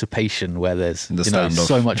anticipation where there's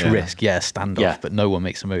so much risk. Standoff, but no one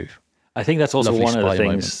makes a move. I think that's also one of the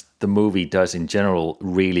things the movie does in general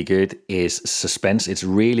really good is suspense. It's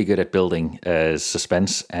really good at building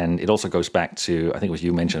suspense, and it also goes back to, I think it was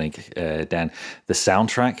you mentioning, Dan, the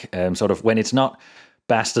soundtrack. Sort of when it's not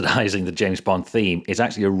bastardizing the James Bond theme, it's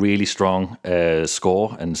actually a really strong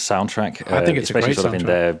score and soundtrack. I think it's especially a great sort soundtrack. of in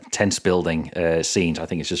the tense building scenes. I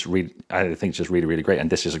think it's just really, really great, and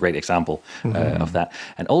this is a great example of that.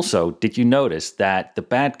 And also, did you notice that the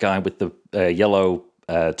bad guy with the yellow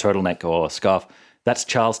turtleneck or scarf. That's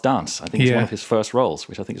Charles Dance. I think it's one of his first roles,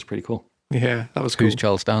 which I think is pretty cool. Yeah, that was cool. Who's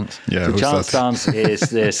Charles Dance? Yeah, So who's Charles that? Dance is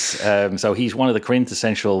this. So he's one of the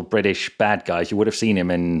quintessential British bad guys. You would have seen him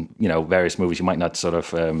in various movies. You might not sort of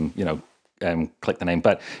click the name,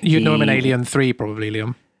 but You'd know him in Alien 3, probably,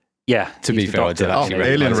 Liam. Yeah, To be he's the fair, I Doctor. did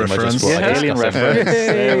actually Alien recognise him. I just reference. thought I'd Alien discuss it. reference.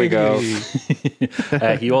 There we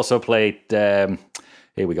go. He also played.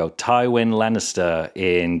 Here we go. Tywin Lannister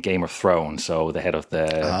in Game of Thrones, so the head of the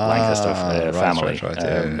Lancaster right, family. right.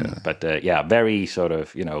 Yeah. But very sort of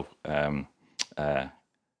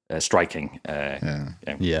striking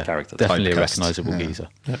Yeah, character. definitely a Typecast. recognisable geezer.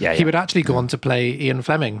 Yeah, He would actually go on to play Ian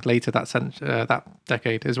Fleming later that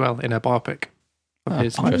decade as well in a biopic of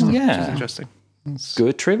his. interesting. Which Yeah. is interesting.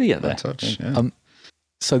 Good trivia there. Touch, yeah.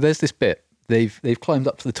 So there's this bit. They've climbed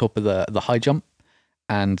up to the top of the high jump,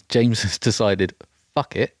 and James has decided,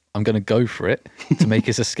 fuck it, I'm going to go for it to make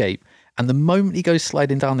his escape. And the moment he goes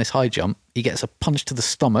sliding down this high jump, he gets a punch to the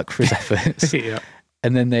stomach for his efforts. Yeah.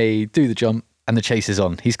 And then they do the jump, and the chase is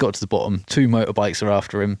on. He's got to the bottom. 2 motorbikes are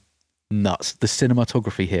after him. Nuts. The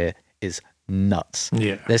cinematography here is nuts.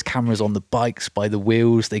 Yeah. There's cameras on the bikes, by the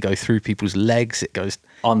wheels. They go through people's legs. It goes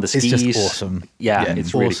On the skis. It's just awesome. Yeah,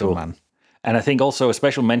 it's really awesome, cool. man. And I think also a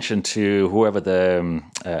special mention to whoever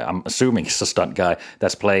I'm assuming it's the stunt guy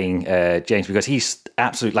that's playing James, because he's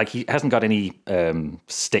absolutely, he hasn't got any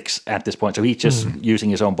sticks at this point. So he's just using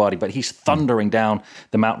his own body, but he's thundering down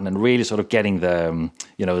the mountain and really sort of getting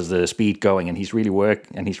the speed going. And he's really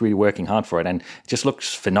working hard for it. And it just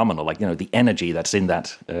looks phenomenal. The energy that's in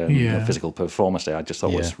that physical performance there, I just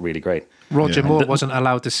thought was really great. Roger Moore wasn't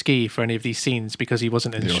allowed to ski for any of these scenes because he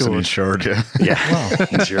wasn't He insured. wasn't insured, yeah. Yeah,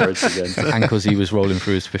 insurance again. And because he was rolling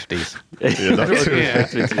through his 50s. Yeah, that's true. Yeah.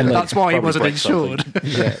 And, That's why he probably wasn't break something. insured.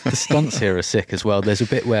 Yeah, the stunts here are sick as well. There's a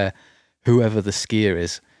bit where whoever the skier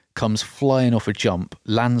is comes flying off a jump,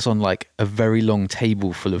 lands on a very long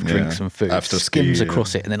table full of drinks and food, after skims ski,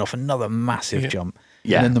 across it, and then off another massive jump.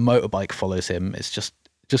 Yeah. And then the motorbike follows him. It's just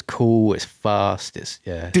cool. It's fast. It's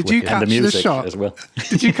Did you wicked. catch And the music shot as well.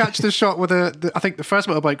 Did you catch the shot where I think the first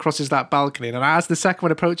motorbike crosses that balcony, and as the second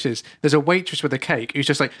one approaches, there's a waitress with a cake who's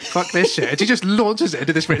just like, fuck this shit. And she just launches it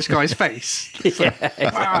into this rich guy's face. It's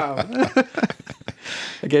wow.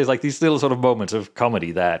 Again, it's these little sort of moments of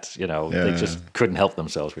comedy that, they just couldn't help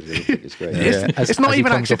themselves, which is great. Yeah, It's not as he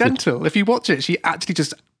even comes off the- accidental. If you watch it, she actually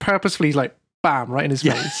just purposefully bam, right in his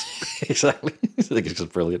face. Exactly. I think it's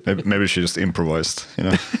just brilliant. Maybe she just improvised,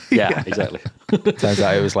 Yeah, exactly. Turns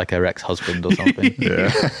out it was her ex-husband or something.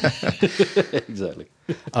 Yeah. Exactly.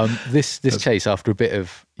 This chase, after a bit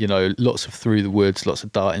of lots of through the woods, lots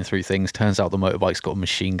of darting through things, turns out the motorbike's got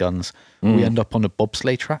machine guns. We end up on a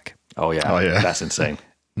bobsleigh track. Oh yeah. That's insane.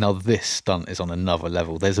 Now this stunt is on another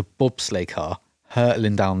level. There's a bobsleigh car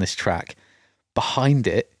hurtling down this track. Behind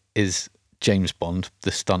it is James Bond,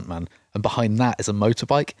 the stuntman, and behind that is a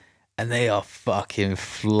motorbike, and they are fucking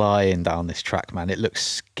flying down this track, man. It looks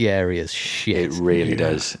scary as shit. It really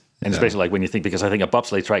does. And especially when you think, because I think a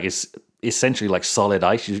bobsleigh track is essentially solid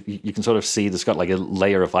ice. You can sort of see there's got a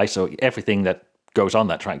layer of ice. So everything that goes on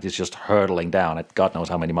that track is just hurtling down at God knows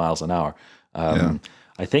how many miles an hour.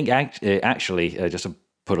 I think actually, just to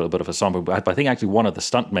put a bit of a somber, but I think actually one of the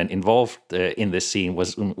stuntmen involved in this scene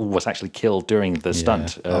was actually killed during the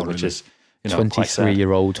stunt, which is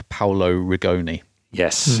 23-year-old Paolo Rigoni.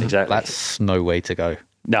 Yes, exactly. That's no way to go.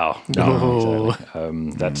 No. Oh.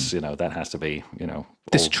 Exactly. That's that has to be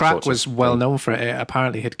This all track sorts was of- well known for it. It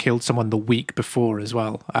apparently had killed someone the week before as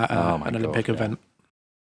well at my an God, Olympic yeah. event.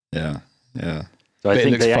 Yeah. So I But it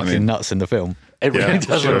think looks they fucking actually, nuts in the film. it really Yeah,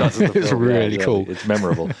 does sure. look nuts in the It's film. really exactly. cool. It's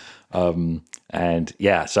memorable. And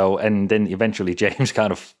then eventually James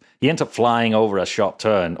he ends up flying over a sharp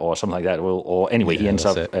turn or something like that. Or anyway, he ends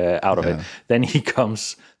up that's out of it. Then he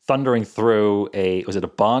comes thundering through a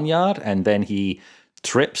barnyard, and then he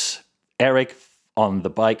trips. Eric on the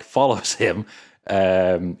bike follows him.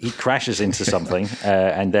 He crashes into something,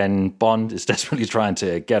 and then Bond is desperately trying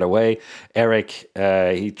to get away. Eric,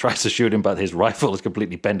 he tries to shoot him, but his rifle is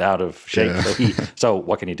completely bent out of shape. Yeah. So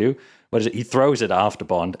what can he do? What is it? He throws it after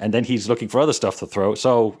Bond, and then he's looking for other stuff to throw.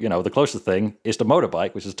 So, the closest thing is the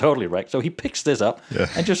motorbike, which is totally wrecked. So he picks this up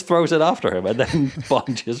and just throws it after him. And then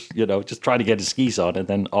Bond just trying to get his skis on, and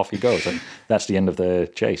then off he goes. And that's the end of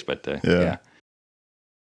the chase. But yeah.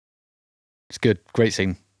 It's good. Great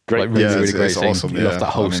scene. Great. Really, Yeah, really it's great scene. awesome, Love yeah. that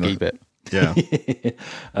whole I mean, ski bit. Yeah.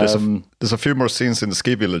 There's a few more scenes in the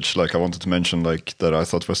ski village, I wanted to mention, that I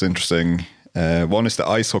thought was interesting. One is the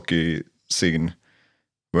ice hockey scene,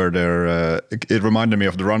 where they're. It reminded me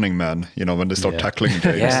of The Running Man. When they start tackling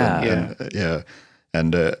James. Yeah.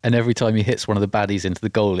 And every time he hits one of the baddies into the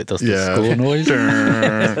goal, it does the Yeah. score noise.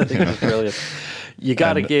 I think it's brilliant. You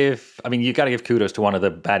got to give kudos to one of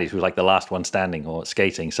the baddies who's like the last one standing or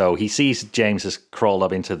skating. So he sees James has crawled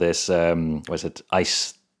up into this,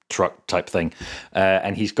 ice truck type thing,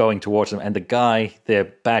 and he's going towards him. And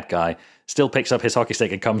the bad guy, still picks up his hockey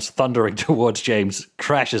stick and comes thundering towards James,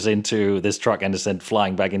 crashes into this truck and is sent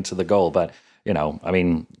flying back into the goal. But that's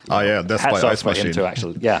hats by off Ice for him Machine. to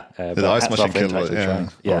actually, The Ice Machine killed it.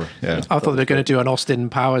 yeah. I thought they were going to do an Austin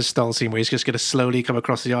Powers style scene where he's just going to slowly come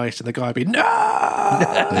across the ice and the guy would be, no!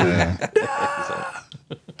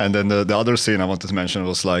 And then the other scene I wanted to mention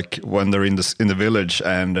was like when they're in the village,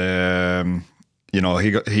 and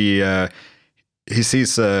he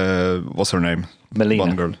sees what's her name, Melina.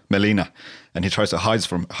 one girl, Melina, and he tries to hide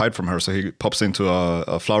from her. So he pops into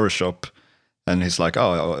a flower shop, and he's like,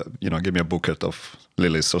 give me a bouquet of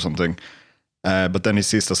lilies or something. But then he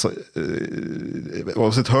sees this.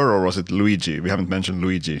 Was it her or was it Luigi? We haven't mentioned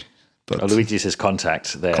Luigi. But Luigi's his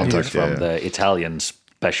contact there from the Italian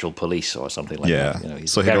special police or something like that.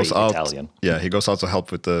 He's so he very goes out. Italian. Yeah, he goes out to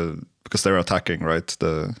help with because they're attacking, right?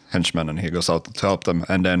 The henchmen, and he goes out to help them,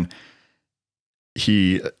 and then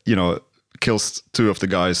he, kills two of the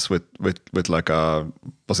guys with like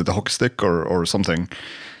was it a hockey stick or something?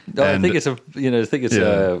 No, I think it's what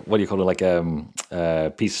do you call it? Like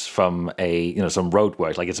a piece from some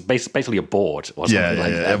roadwork. Like it's basically a board or something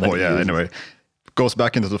like that. Anyway, goes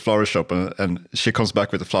back into the flower shop, and she comes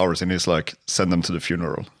back with the flowers, and he's like, send them to the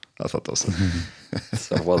funeral. I thought that was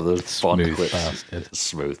so one of those Bond Smooth quips. bastard.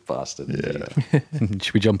 Smooth bastard. Yeah.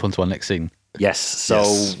 Should we jump onto our next scene? Yes. So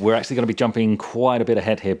we're actually going to be jumping quite a bit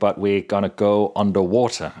ahead here, but we're going to go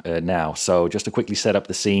underwater now. So just to quickly set up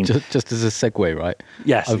the scene. Just as a segue, right?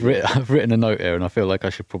 Yes. I've written a note here, and I feel like I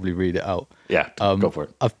should probably read it out. Yeah, go for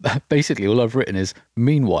it. Basically, all I've written is,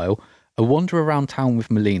 meanwhile, a wander around town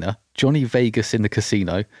with Melina, Johnny Vegas in the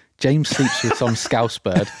casino, James sleeps with some scouse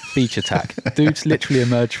bird, beach attack. Dudes literally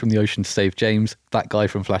emerge from the ocean to save James, that guy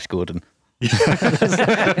from Flash Gordon.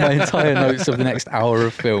 My entire notes of the next hour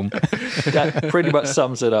of film. That pretty much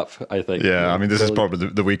sums it up, I think. Yeah, I mean, this is probably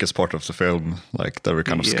the weakest part of the film, like that we're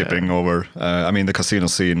kind of skipping over. The casino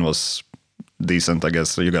scene was decent, I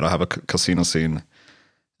guess. So you gotta have a casino scene,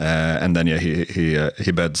 and then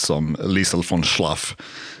he beds some Liesel von Schlaff,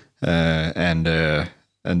 and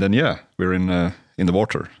then we're in the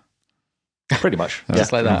water. Pretty much.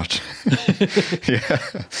 Just like that. Yeah.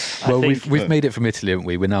 Well, we've made it from Italy, haven't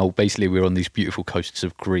we? We're on these beautiful coasts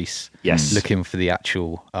of Greece. Yes. Looking for the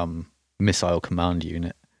actual missile command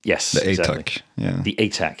unit. Yes, The exactly. ATAC. Yeah. The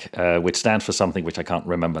ATAC, which stands for something which I can't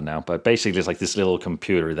remember now, but basically it's like this little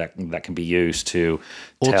computer that can be used to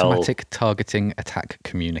Automatic Targeting Attack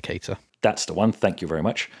Communicator. That's the one. Thank you very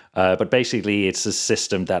much. But basically, it's a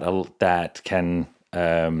system that can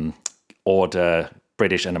order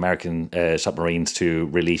British and American submarines to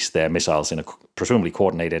release their missiles in a presumably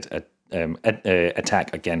coordinated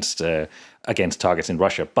attack against targets in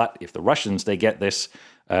Russia. But if the Russians they get this,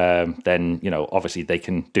 then obviously they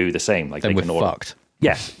can do the same. Like Then they we're can order. fucked.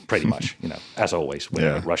 Yes, pretty much. As always, when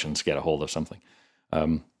the Russians get a hold of something.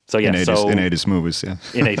 So yeah, in 80s movies, yeah.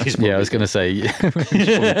 In 80s movies. Yeah, I was going to say,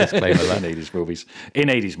 disclaimer that. In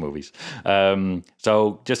 80s movies.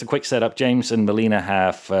 So just a quick setup. James and Melina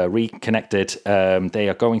have reconnected. They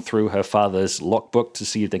are going through her father's logbook to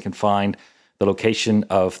see if they can find the location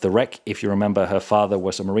of the wreck. If you remember, her father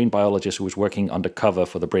was a marine biologist who was working undercover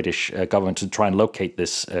for the British government to try and locate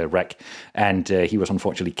this wreck. And he was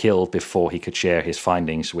unfortunately killed before he could share his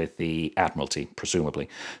findings with the Admiralty, presumably.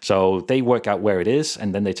 So they work out where it is,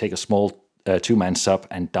 and then they take a small two-man sub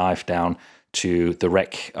and dive down to the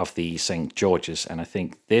wreck of the St. George's. And I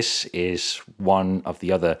think this is one of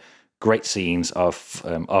the other great scenes of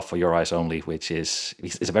For Your Eyes Only, which is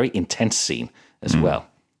it's a very intense scene as well.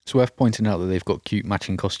 It's worth pointing out that they've got cute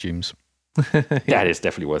matching costumes. That is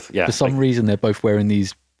definitely worth. Yeah, For some reason, they're both wearing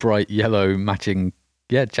these bright yellow matching,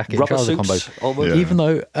 jacket and rubber trouser suits, combos. almost. Yeah. Even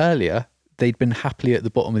though earlier they'd been happily at the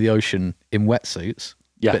bottom of the ocean in wetsuits,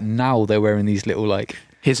 but now they're wearing these little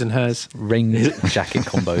His and hers. rain jacket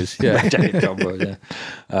combos. Yeah. Jacket combo,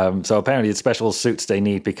 yeah. So apparently it's special suits they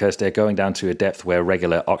need because they're going down to a depth where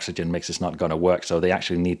regular oxygen mix is not going to work. So they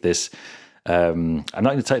actually need this. I'm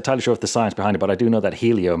not entirely sure of the science behind it, but I do know that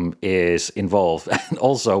helium is involved. And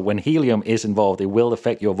also, when helium is involved, it will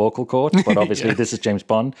affect your vocal cords. But obviously, this is James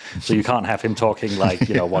Bond, so you can't have him talking like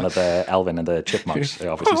one of the Alvin and the Chipmunks,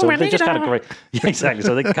 obviously. So they just kind of great, yeah, exactly.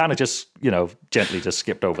 So they kind of just gently just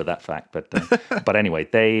skipped over that fact. But anyway,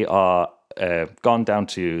 they are gone down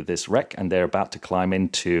to this wreck, and they're about to climb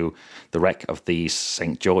into the wreck of the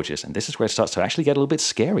St. George's. And this is where it starts to actually get a little bit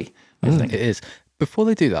scary, I think. It is. Before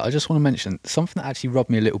they do that, I just want to mention something that actually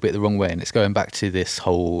rubbed me a little bit the wrong way, and it's going back to this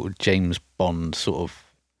whole James Bond sort of.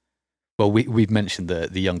 Well, we've mentioned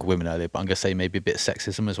the younger women earlier, but I'm going to say maybe a bit of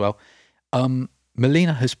sexism as well.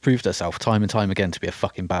 Melina has proved herself time and time again to be a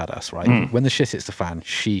fucking badass, right? When the shit hits the fan,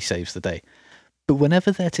 she saves the day. But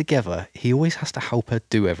whenever they're together, he always has to help her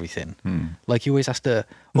do everything. Like he always has to,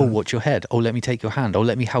 watch your head. Oh, let me take your hand. Oh,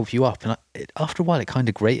 let me help you up. And after a while, it kind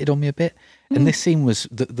of grated on me a bit. And this scene was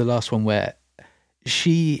the last one where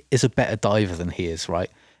she is a better diver than he is,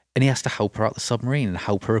 right? And he has to help her out the submarine and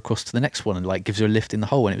help her across to the next one and like gives her a lift in the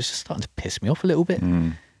hole. And it was just starting to piss me off a little bit.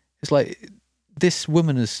 It's like, this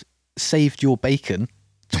woman has saved your bacon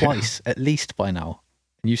twice at least by now.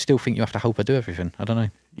 And you still think you have to help her do everything. I don't know.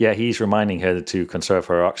 Yeah, he's reminding her to conserve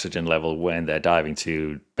her oxygen level when they're diving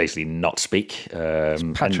to basically not speak. It's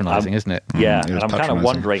patronising, isn't it? Yeah, it and was I'm kind of patronising.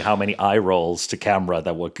 wondering how many eye rolls to camera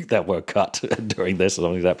that were cut during this or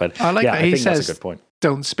something like that. But I like yeah, that I he think that's says, a good point.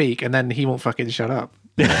 "Don't speak," and then he won't fucking shut up.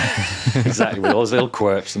 Exactly, with all those little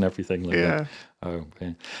quirks and everything like Yeah. that. Oh,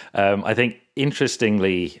 okay. I think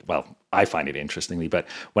interestingly, well, I find it interestingly, but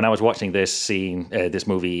when I was watching this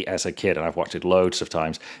movie as a kid, and I've watched it loads of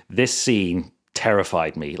times, this scene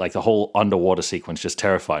terrified me. Like the whole underwater sequence just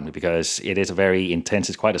terrified me because it is a very intense,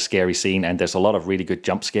 it's quite a scary scene, and there's a lot of really good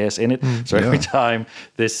jump scares in it. So every time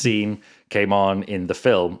this scene came on in the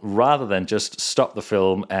film, rather than just stop the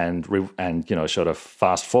film and sort of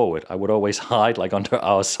fast forward, I would always hide like under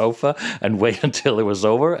our sofa and wait until it was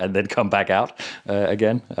over and then come back out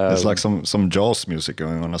again. There's like some Jaws music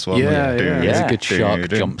going on as well. Yeah, yeah. There's a good shark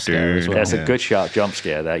jump scare as well. There's a good shark jump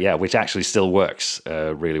scare there, which actually still works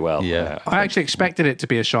really well. Yeah. I actually expected it to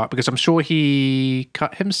be a shark because I'm sure he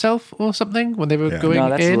cut himself or something when they were going No,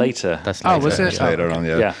 that's in. later. That's Oh, later. was it? It's later on,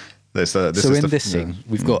 yeah. Yeah. This So is in the- this scene,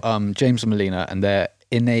 we've got James and Melina, and they're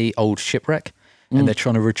in a old shipwreck, and they're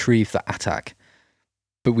trying to retrieve the attack.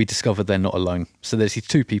 But we discovered they're not alone. So there's these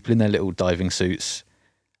two people in their little diving suits,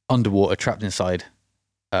 underwater, trapped inside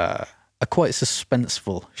a quite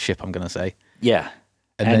suspenseful ship, I'm going to say. Yeah.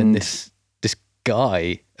 And then this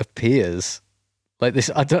guy appears. Like this,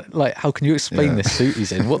 I don't like. How can you explain this suit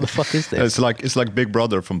he's in? What the fuck is this? It's like Big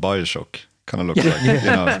Brother from BioShock. Kind of looks like, you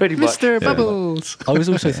know. Pretty much. Mr. Bubbles. I was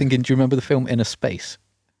also thinking, do you remember the film Inner Space?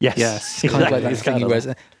 Yes. Yes. Kind of like that It's thing kind he of wears,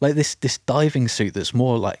 like this diving suit that's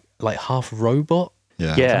more like half robot.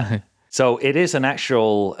 Yeah. Yeah. So it is an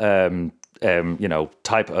actual,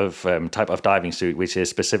 type of diving suit, which is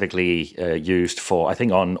specifically used for, I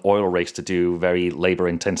think, on oil rigs to do very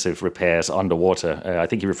labor-intensive repairs underwater. I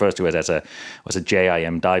think he refers to it as a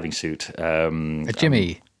JIM diving suit. A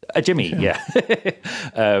Jimmy. A Jimmy, yeah.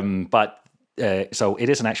 So it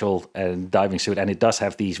is an actual diving suit, and it does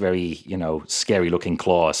have these very, scary-looking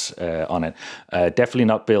claws on it. Definitely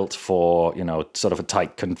not built for, sort of a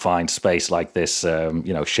tight, confined space like this,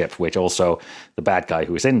 ship. Which also the bad guy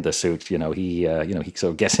who is in the suit, he sort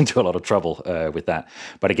of gets into a lot of trouble with that.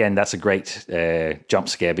 But again, that's a great jump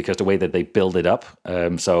scare because the way that they build it up.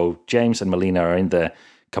 So James and Melina are in the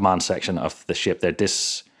command section of the ship. They're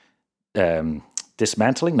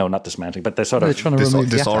dismantling? No, not dismantling, but they're sort They're of trying to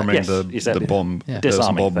remove the disarming attack. Yes, the exactly. bomb. Yeah. There's a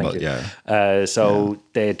Disarming, bomb, thank but you. yeah.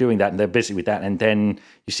 They're doing that and they're busy with that. And then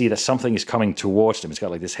you see that something is coming towards them. It's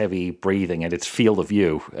got like this heavy breathing and it's field of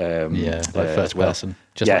view. Like first as well. person.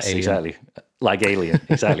 Just yes, like Alien. exactly. Like Alien,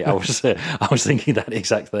 exactly. I was thinking that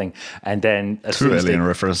exact thing. And then as Two soon as alien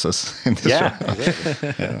references in this yeah, show.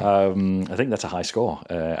 exactly. I think that's a high score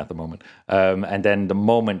at the moment. And then the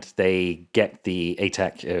moment they get the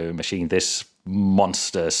ATAC machine, this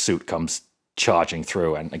monster suit comes charging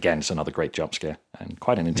through, and again, it's another great jump scare and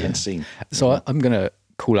quite an intense scene. So I'm going to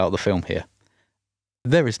call out the film here.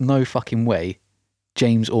 There is no fucking way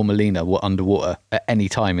James or Melina were underwater at any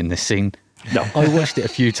time in this scene. No. I watched it a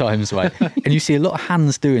few times, right? And you see a lot of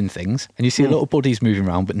hands doing things, and you see a lot of bodies moving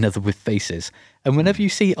around, but never with faces. And whenever you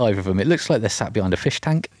see either of them, it looks like they're sat behind a fish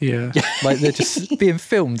tank. Yeah. Like they're just being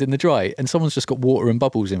filmed in the dry, and someone's just got water and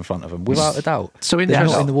bubbles in front of them, without a doubt. So They're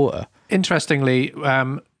not in the water. Interestingly,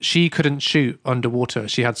 she couldn't shoot underwater.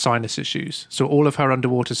 She had sinus issues. So all of her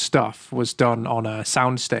underwater stuff was done on a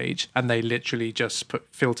sound stage, and they literally just put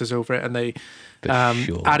filters over it, and they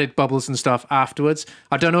sure. added bubbles and stuff afterwards.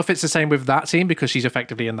 I don't know if it's the same with that scene because she's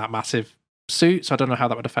effectively in that massive suit. So I don't know how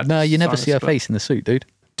that would affect. No, you never sinus, see her but- face in the suit, dude.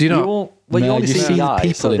 Do you You know? you No, only you see see the the eyes,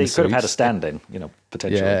 people so in they the could have had a suits. stand-in,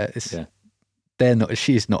 potentially. Yeah, they're not.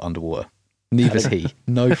 She's not underwater. Neither's he.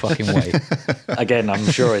 No fucking way. Again, I'm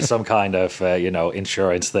sure it's some kind of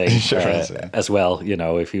insurance thing Insurance, yeah. as well.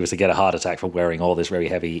 If he was to get a heart attack from wearing all this very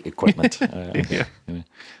heavy equipment.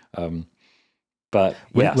 But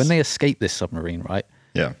When they escape this submarine, right?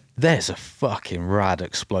 Yeah. There's a fucking rad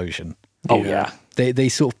explosion. Oh yeah. They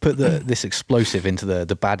sort of put this explosive into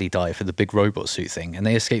the baddie dive for the big robot suit thing, and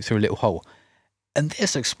they escape through a little hole. And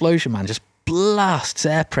this explosion, man, just blasts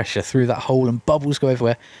air pressure through that hole, and bubbles go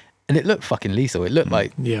everywhere. And it looked fucking lethal. It looked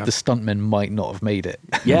like the stuntmen might not have made it.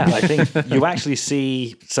 Yeah, I think you actually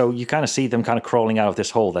see, so you kind of see them kind of crawling out of this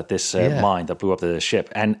hole that this mine that blew up the ship.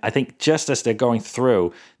 And I think just as they're going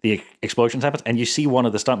through, the explosions happen, and you see one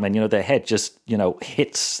of the stuntmen, their head just,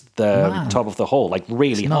 hits the top of the hole, like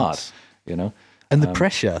really hard, And the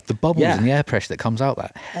pressure, the bubbles and the air pressure that comes out,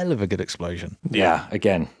 that hell of a good explosion. Yeah,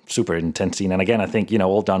 again, super intense scene. And again, I think,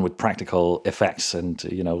 all done with practical effects and,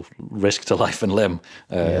 risk to life and limb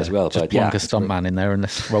as well. Just plonk a stuntman in there and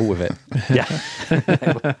let's roll with it.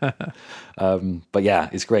 But yeah,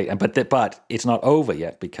 it's great. But it's not over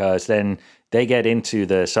yet, because then they get into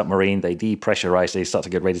the submarine, they depressurize, they start to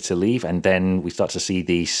get ready to leave. And then we start to see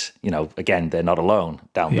these, again, they're not alone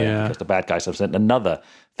down there because the bad guys have sent another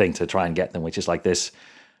thing to try and get them, which is like this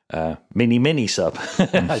mini sub,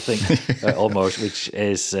 I think, almost, which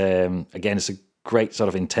is, again, it's a great sort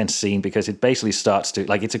of intense scene, because it basically starts to,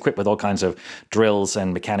 like, it's equipped with all kinds of drills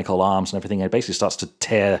and mechanical arms and everything, and it basically starts to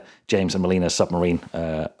tear James and Melina's submarine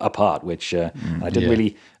apart, which I didn't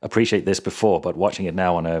really appreciate this before, but watching it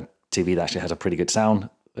now on a TV that actually has a pretty good sound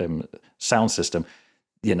system,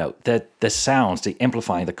 the sounds, the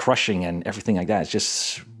amplifying, the crushing, and everything like that. It's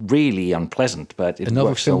just really unpleasant. But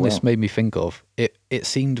another film this made me think of, it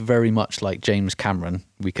seemed very much like James Cameron.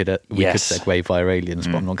 We could segue via Aliens,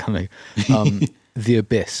 but I'm not going to. The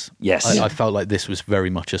Abyss. Yes, I felt like this was very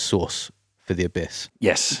much a source for The Abyss.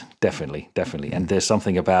 Yes, definitely. And there's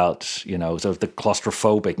something about sort of the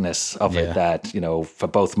claustrophobicness of it that for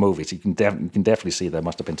both movies, you can definitely see there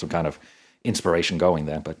must have been some kind of inspiration going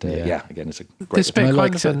there, but again, it's a great.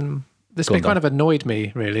 This bit kind of annoyed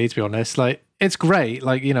me, really, to be honest. Like, it's great,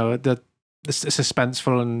 like the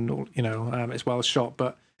suspenseful and it's well shot,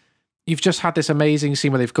 but you've just had this amazing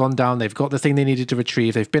scene where they've gone down, they've got the thing they needed to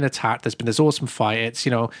retrieve, they've been attacked, there's been this awesome fight, it's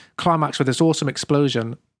climax with this awesome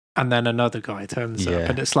explosion, and then another guy turns up,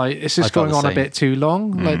 and it's like it's just going on a bit too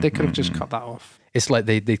long. Like, they could have just cut that off. It's like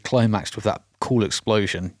they climaxed with that cool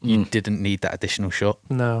explosion. You didn't need that additional shot.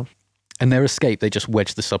 No. And their escape, they just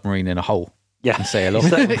wedge the submarine in a hole. Yeah. And say hello.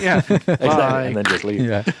 Exactly, and then just leave.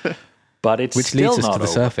 Yeah. But it's which still leads us not to the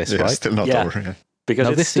over. surface, right? Still not over. Yeah. Because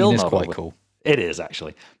now, it's this still scene is not quite over. cool. It is,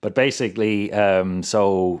 actually. But basically,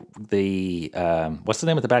 so the what's the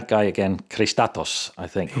name of the bad guy again? Christatos, I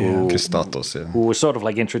think. Christatos, who was sort of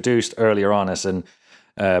like introduced earlier on as an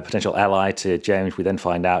potential ally to James. We then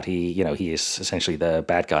find out he is essentially the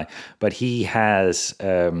bad guy, but he has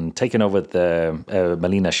taken over the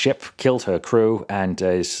Melina ship, killed her crew, and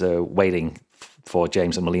is waiting for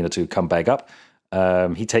James and Melina to come back up.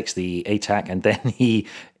 He takes the ATAC, and then he,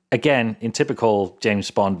 again, in typical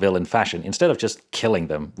James Bond villain fashion, instead of just killing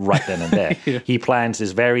them right then and there, he plans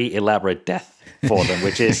this very elaborate death for them,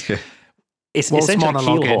 which is it's essentially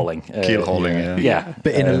keel-hauling. Yeah.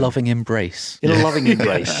 But in a loving embrace. In a loving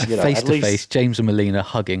embrace. Face to face, James and Melina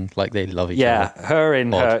hugging like they love each other. Yeah, her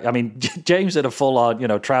in her, I mean, James in a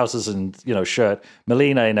full-on, trousers and, shirt.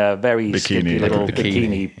 Melina in a very skimpy little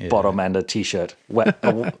bikini bottom and a T-shirt.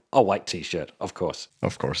 A white T-shirt, of course.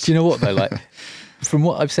 Of course. Do you know what, though? Like, from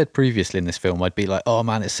what I've said previously in this film, I'd be like, oh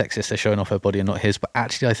man, it's sexist, they're showing off her body and not his. But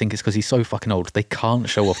actually, I think it's because he's so fucking old. They can't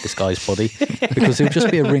show off this guy's body because he'll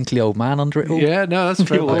just be a wrinkly old man under it all. Yeah, no, that's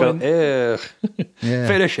fair. People go,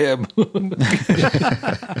 finish him.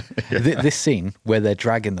 This scene where they're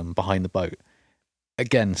dragging them behind the boat,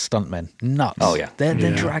 again, stuntmen, nuts. Oh, yeah.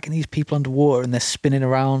 They're dragging these people underwater and they're spinning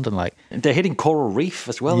around and like... They're hitting coral reef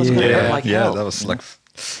as well, isn't it? Yeah, that was like...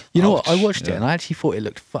 You know what? I watched it and I actually thought it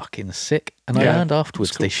looked fucking sick. And I learned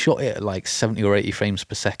afterwards they shot it at like 70 or 80 frames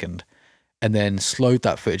per second and then slowed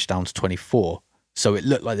that footage down to 24. So it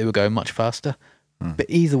looked like they were going much faster. But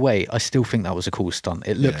either way, I still think that was a cool stunt.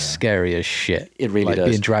 It looks scary as shit. It really does.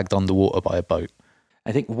 Being dragged underwater by a boat.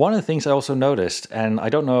 I think one of the things I also noticed, and I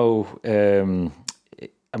don't know,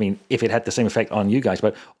 I mean, if it had the same effect on you guys,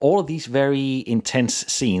 but all of these very intense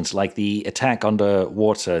scenes, like the attack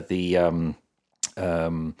underwater, the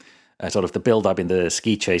sort of the build-up in the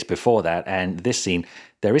ski chase before that, and this scene,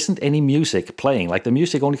 there isn't any music playing. Like the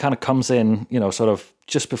music only kind of comes in, sort of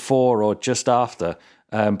just before or just after.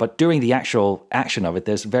 But during the actual action of it,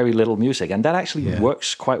 there's very little music, and that actually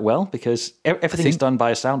works quite well because everything is done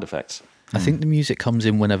by sound effects. I think the music comes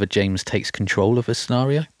in whenever James takes control of a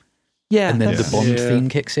scenario. Yeah. And then the Bond theme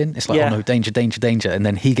kicks in. It's like, oh no, danger, danger, danger. And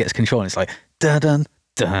then he gets control and it's like, dun dun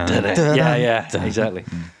dun dun. Yeah, exactly.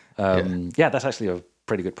 That's actually a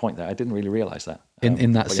pretty good point there. I didn't really realize that.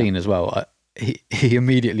 In that scene as well, he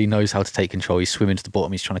immediately knows how to take control. He's swimming to the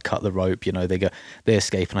bottom. He's trying to cut the rope. They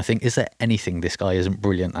escape. And I think, is there anything this guy isn't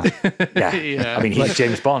brilliant at? Yeah. I mean, he's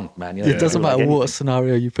James Bond, man. It doesn't matter what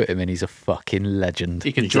scenario you put him in. He's a fucking legend.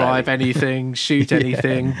 He can drive anything, shoot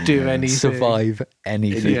anything, do anything, survive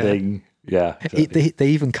anything. Yeah. Exactly. They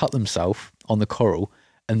even cut themselves on the coral,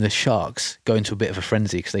 and the sharks go into a bit of a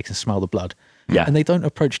frenzy because they can smell the blood. Yeah. And they don't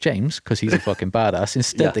approach James because he's a fucking badass.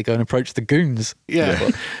 Instead, they go and approach the goons.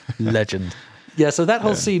 Yeah. Legend. Yeah, so that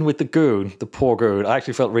whole scene with the goon, the poor goon, I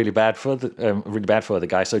actually felt really bad for the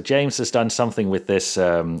guy. So James has done something with this.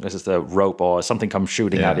 This is the rope or something comes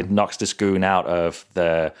shooting out. It knocks this goon out of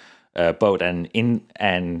the boat and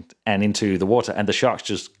into the water, and the sharks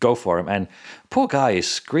just go for him. And poor guy is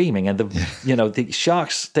screaming, and the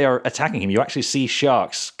sharks, they are attacking him. You actually see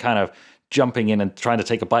sharks kind of jumping in and trying to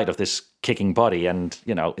take a bite of this kicking body, and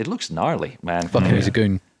it looks gnarly, man. Fuck him, he's a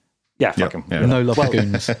goon. Yeah, fuck him. Yeah. No love for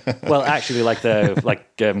goons. Well, actually, like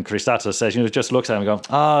Christatos says, just looks at him and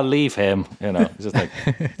goes, leave him. It's just like,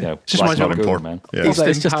 just reminds me not of important. man. Yeah.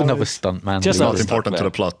 It's just another stunt man. Just Not another important to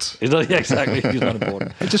stunt the plot. Yeah, exactly. He's not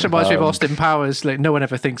important. It just reminds me of Austin Powers. Like, no one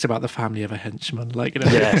ever thinks about the family of a henchman. Like,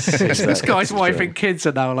 Yes, this exactly. guy's wife and kids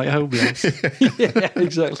are now like homeless. Yeah,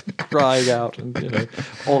 exactly. Crying out, and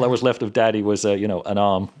all that was left of Daddy was an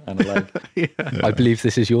arm and a leg. I believe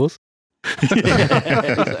this is yours.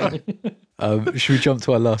 Exactly. Should we jump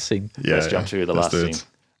to our last scene? Yeah, Let's jump to the let's last do scene.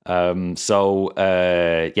 it.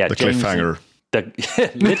 The The cliffhanger.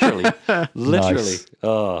 Literally. Nice.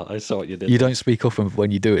 Oh, I saw what you did. You don't speak often, but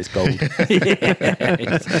when you do, it's gold.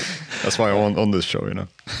 That's why I'm on this show,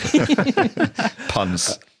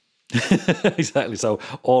 Puns. Exactly. So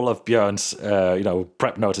all of Björn's,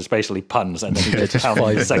 prep notes is basically puns, and then he just just counting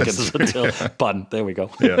 5 seconds until pun. There we go.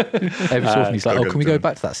 Yeah. Every so often he's like, go can we get go them.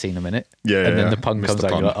 back to that scene a minute? Yeah, And then yeah. the pun Missed comes the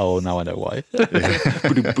out and pun. you're like, oh, now I know why.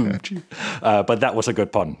 But that was a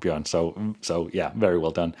good pun, Björn. So yeah, very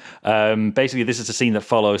well done. Basically, this is a scene that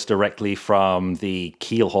follows directly from the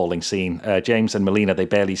keel hauling scene. James and Melina, they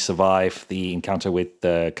barely survive the encounter with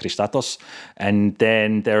Christatos, and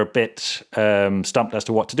then they're a bit stumped as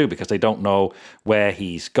to what to do because they don't know where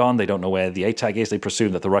he's gone. They don't know where the ATAG is. They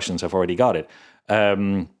presume that the Russians have already got it.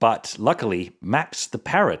 But luckily, Max the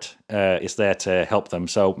parrot is there to help them.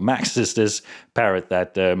 So Max is this parrot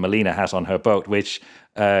that Melina has on her boat, which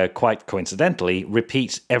quite coincidentally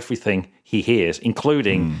repeats everything he hears,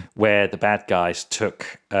 including where the bad guys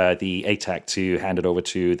took the ATAC to hand it over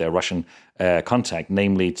to their Russian contact,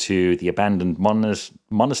 namely to the abandoned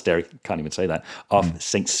monastery, can't even say that, of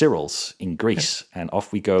St. Cyril's in Greece. And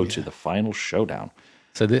off we go to the final showdown.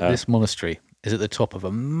 So this monastery is at the top of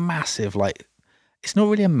a massive, it's not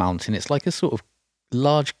really a mountain. It's like a sort of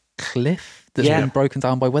large cliff that's been broken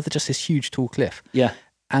down by weather, just this huge tall cliff. Yeah.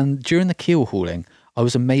 And during the keel hauling, I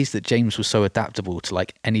was amazed that James was so adaptable to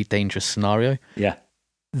any dangerous scenario. Yeah.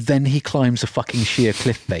 Then he climbs a fucking sheer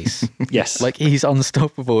cliff face. Yes. He's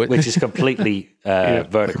unstoppable. Which is completely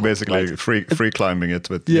vertical. Basically, free climbing it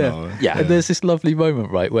with, Yeah. And there's this lovely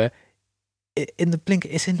moment, right, where in the blink,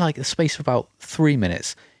 it's in the space of about 3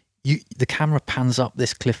 minutes. The camera pans up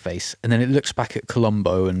this cliff face, and then it looks back at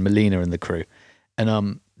Columbo and Melina and the crew,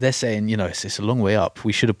 and they're saying, it's a long way up.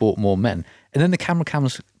 We should have brought more men. And then the camera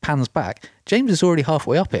pans back. James is already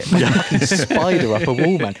halfway up it, like a fucking spider up a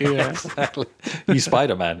wall, man. Yeah, exactly. He's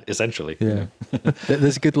Spider-Man, essentially. Yeah.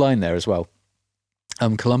 There's a good line there as well.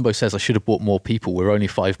 Columbo says, I should have brought more people. We're only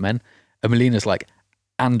 5 men. And Melina's like,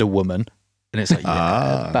 and a woman. And it's like,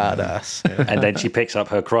 badass. And then she picks up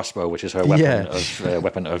her crossbow, which is her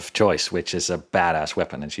weapon of choice, which is a badass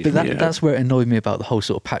weapon. And she's But that's where it annoyed me about the whole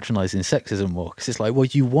sort of patronizing sexism war. Because it's like, well,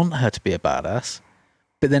 you want her to be a badass.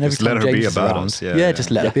 But then every Just time let her James be a is around, badass.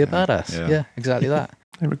 just let her be a badass. Yeah. Yeah, exactly that.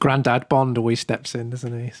 Granddad Bond always steps in,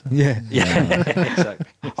 doesn't he? So. Yeah. exactly.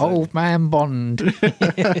 Old man Bond.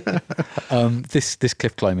 This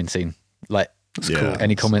cliff climbing scene, Yeah,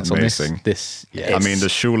 any comments on amazing. this? I mean, the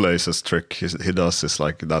shoelaces trick he does is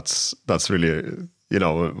that's really,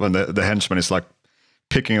 when the henchman is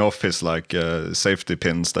picking off his safety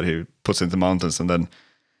pins that he puts into the mountains, and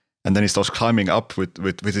then he starts climbing up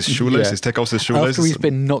with his shoelaces. He takes off his shoelaces. After he's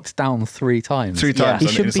been knocked down 3 times. 3 times. He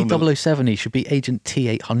and shouldn't it's on be 007, he should be Agent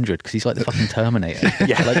T-800 because he's like the fucking Terminator.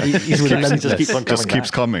 He's relentless. just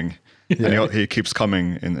keeps coming. And he keeps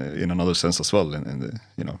coming in another sense as well. In the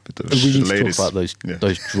with the We need ladies. to talk about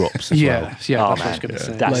those drops as Yeah, well. that's what I was going to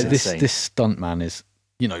say. That's This insane. stunt man is,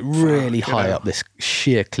 really high up this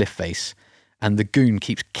sheer cliff face, and the goon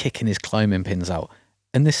keeps kicking his climbing pins out.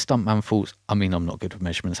 And this stuntman falls. I mean, I'm not good with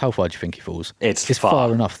measurements. How far do you think he falls? It's far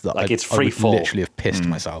far. enough that It's I free would fall. literally have pissed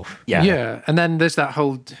myself. Yeah. Yeah, and then there's that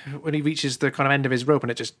whole when he reaches the kind of end of his rope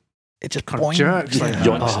and it just it just kind of boing. jerks like that.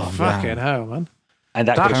 Yoinks. Oh, fucking hell, man. And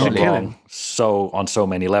that That could have should gone kill wrong him. on so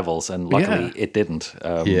many levels, and luckily Yeah. it didn't.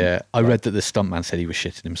 I read that the stuntman said he was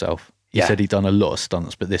shitting himself. He Yeah. said he'd done a lot of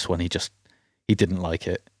stunts, but this one he didn't like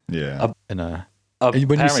it. Yeah. And Apparently,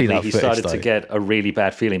 when you see that he footage, started to though- get a really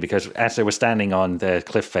bad feeling because as they were standing on the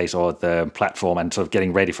cliff face or the platform and sort of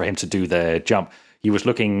getting ready for him to do the jump, he was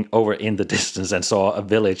looking over in the distance and saw a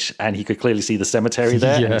village, and he could clearly see the cemetery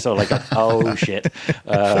there. And Yeah. he sort of like, oh shit.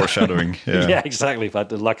 Foreshadowing. Yeah. Yeah, exactly.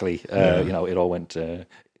 But luckily, it all went. It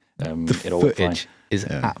all went fine. footage is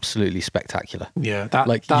absolutely spectacular. Yeah, that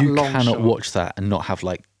Like that you long cannot shot. watch that and not have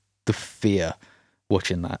like the fear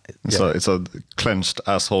watching that. It's a clenched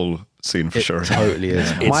asshole scene for sure. Totally is.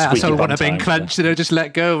 It's My squeaky asshole bum would have been time, clenched and I just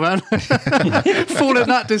let go, man. Fall at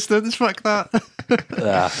that distance, fuck that.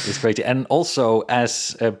 It's crazy. And also,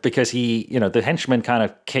 because he, the henchman kind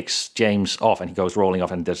of kicks James off and he goes rolling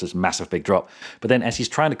off and there's this massive big drop. But then as he's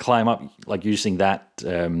trying to climb up, like using that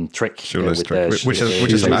trick. Shoelace with trick, the- which with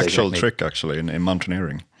is the an shoelace actual technique. trick actually in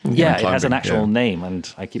mountaineering. Yeah, it has an climbing, actual yeah. name,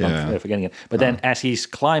 and I keep on Yeah. forgetting it. But then, as he's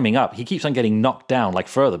climbing up, he keeps on getting knocked down like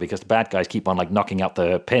further because the bad guys keep on like knocking out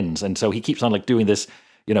the pins, and so he keeps on like doing this,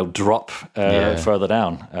 drop further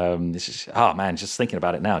down. It's just, just thinking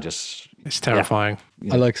about it now, just It's terrifying.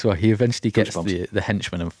 I like as well. He eventually gets Goosebumps. the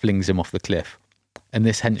henchman and flings him off the cliff, and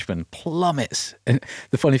this henchman plummets. And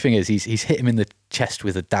the funny thing is, he's hit him in the chest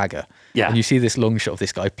with a dagger. Yeah. and you see this long shot of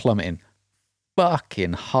this guy plummeting,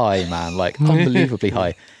 fucking high, man, like unbelievably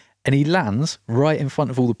high. And he lands right in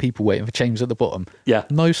front of all the people waiting for James at the bottom. Yeah.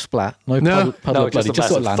 No splat, no No. puddle No, of blood. just He a just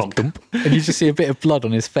sort of massive lands, thump, and you just see a bit of blood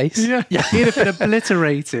on his face. Yeah, he'd have been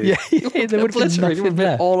obliterated. Yeah, there would have been Obliterated, nothing would be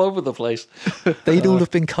there. all over the place. They'd all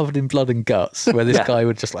have been covered in blood and guts, where this Yeah. guy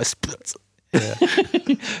would just like split. Yeah.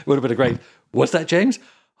 Would have been a great. What's that, James?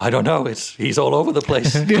 I don't know. He's all over the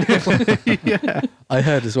place. I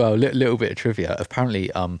heard as well a little bit of trivia.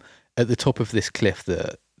 Apparently, at the top of this cliff,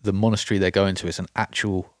 the monastery they're going to is an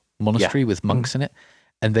actual monastery with monks in it,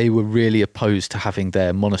 and they were really opposed to having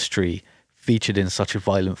their monastery featured in such a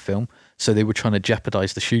violent film. So they were trying to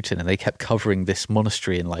jeopardize the shooting, and they kept covering this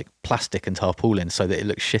monastery in like plastic and tarpaulin so that it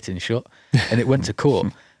looked shit in shot. And it went to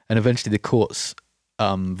court, and eventually the courts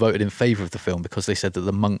voted in favor of the film because they said that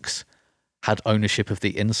the monks had ownership of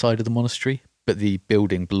the inside of the monastery, but the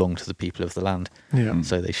building belonged to the people of the land. Yeah.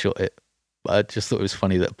 So they shot it. But I just thought it was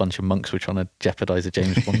funny that a bunch of monks were trying to jeopardize a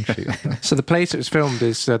James Bond shoot. So the place it was filmed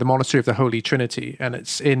is the Monastery of the Holy Trinity, and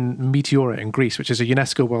it's in Meteora in Greece, which is a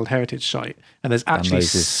UNESCO World Heritage Site. And there's actually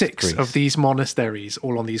those is 6 Greece. of these monasteries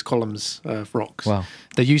all on these columns of rocks. Wow.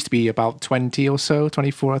 There used to be about 20 or so,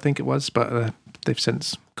 24 I think it was, but they've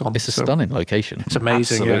since gone. It's a So stunning location. It's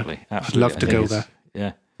amazing. Absolutely. Yeah. I'd Absolutely. love I to think go it's- there.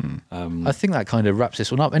 Yeah. I think that kind of wraps this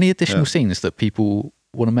one up. Any additional scenes that people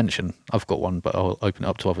want to mention? I've got one, but I'll open it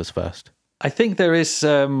up to others first. I think there is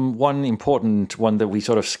one important one that we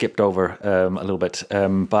sort of skipped over a little bit,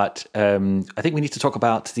 but I think we need to talk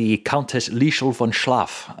about the Countess Liesl von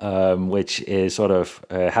Schlaf, which is sort of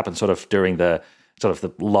happened sort of during the sort of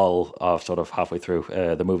the lull of sort of halfway through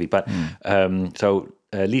the movie. But so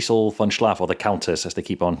Liesl von Schlaf, or the Countess, as they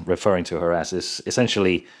keep on referring to her as, is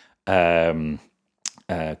essentially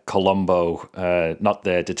Columbo, not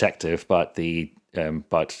the detective, but the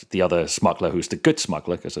other smuggler, who's the good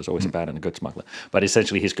smuggler, because there's always a bad and a good smuggler, but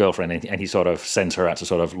essentially his girlfriend, and he sort of sends her out to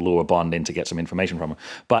sort of lure Bond in to get some information from her.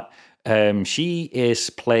 But she is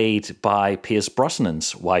played by Pierce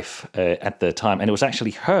Brosnan's wife at the time, and it was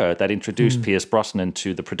actually her that introduced Pierce Brosnan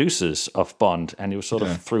to the producers of Bond, and it was sort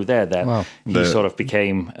of through there that he sort of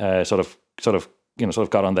became sort of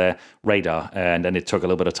got on their radar, and then it took a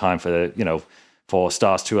little bit of time for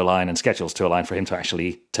stars to align and schedules to align for him to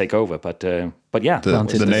actually take over. But yeah,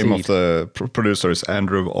 Planted The the name seed. of the producer is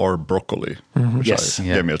Andrew R. Broccoli, which Yes.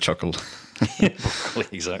 gave me a chuckle.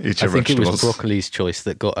 exactly. Eat I your think it was vegetables. Broccoli's choice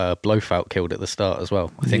that got Blofeld killed at the start as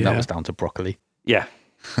well. I think that Yeah. was down to Broccoli. Yeah,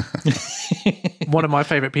 One of my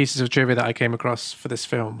favorite pieces of trivia that I came across for this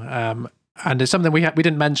film, and it's something we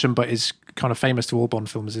didn't mention, but is kind of famous to all Bond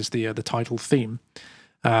films, is the title theme.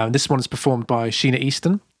 This one is performed by Sheena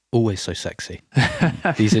Easton. Always so sexy.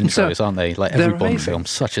 These intros, aren't they? Like they're every Bond amazing. film,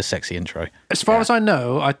 such a sexy intro. As far as I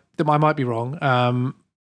know, I might be wrong.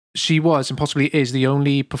 She was and possibly is the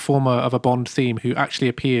only performer of a Bond theme who actually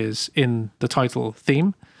appears in the title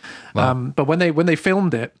theme. But when they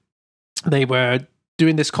filmed it, they were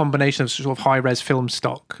doing this combination of sort of high res film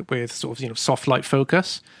stock with sort of soft light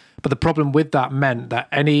focus. But the problem with that meant that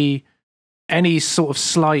any sort of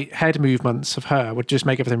slight head movements of her would just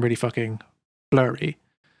make everything really fucking blurry.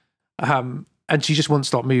 And she just won't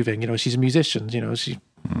stop moving. She's a musician. She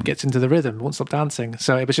gets into the rhythm, won't stop dancing.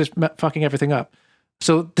 So it was just fucking everything up.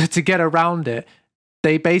 So to get around it,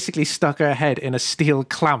 they basically stuck her head in a steel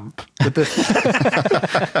clamp with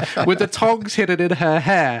the with the tongs hidden in her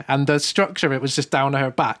hair, and the structure of it was just down her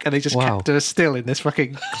back, and they just kept her still in this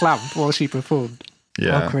fucking clamp while she performed.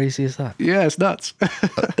 Yeah. How crazy is that? Yeah, it's nuts.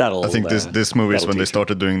 I think this movie is when they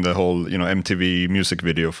started doing the whole MTV music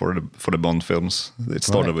video for the Bond films. It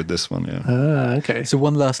started with this one. Yeah. Okay. So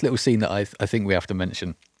one last little scene that I think we have to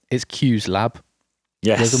mention. It's Q's lab.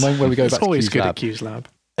 Yes. There's a moment where we go It's back to always Q's good lab. at Q's lab.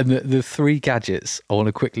 And the three gadgets I want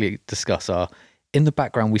to quickly discuss are, in the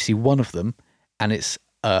background we see one of them, and it's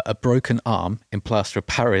a broken arm in plaster of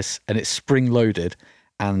Paris, and it's spring loaded,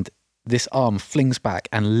 and this arm flings back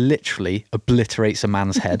and literally obliterates a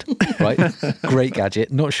man's head, right? Great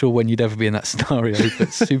gadget. Not sure when you'd ever be in that scenario,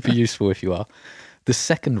 but super useful if you are. The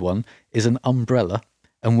second one is an umbrella,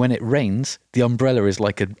 and when it rains, the umbrella is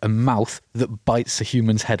like a mouth that bites a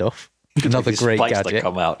human's head off. Another These great spikes gadget. that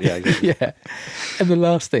come out. Yeah. Yeah. And the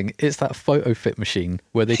last thing, it's that photo fit machine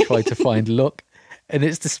where they try to find look, and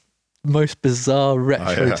it's this most bizarre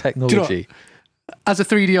retro technology. As a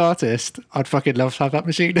 3D artist, I'd fucking love to have that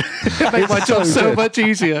machine. It makes my job so much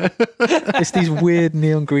easier. It's these weird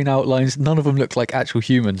neon green outlines. None of them look like actual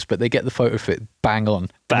humans, but they get the photo fit bang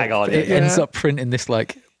on. Bang on. It ends up printing this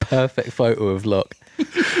like perfect photo of look.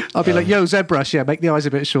 I'll be like, yo, ZBrush, make the eyes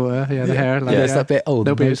a bit shorter. Yeah, the hair. Like, There's that bit, the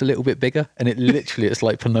There'll be- nose a little bit bigger, and it's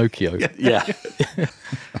like Pinocchio. Yeah.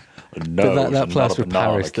 No, But that plaster of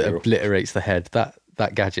Paris that obliterates the head, that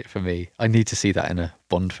gadget for me, I need to see that in a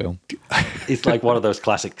Bond film. It's like one of those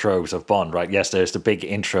classic tropes of Bond, right? Yes, there's the big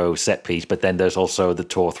intro set piece, but then there's also the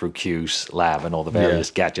tour through Q's lab and all the various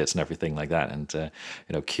gadgets and everything like that. And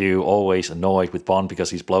Q always annoyed with Bond because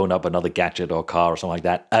he's blown up another gadget or car or something like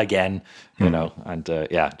that again. And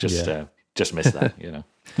just miss that.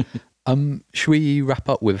 Should we wrap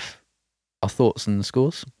up with our thoughts and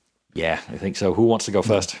scores? Yeah, I think so. Who wants to go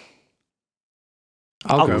first?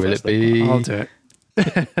 I'll go. Will it be? I'll do it.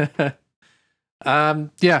 As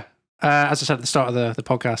I said at the start of the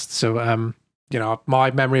podcast, so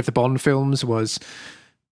my memory of the Bond films was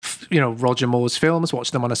Roger Moore's films,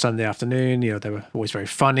 watched them on a Sunday afternoon. They were always very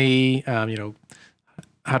funny,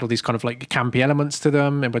 had all these kind of like campy elements to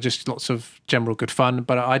them, and were just lots of general good fun.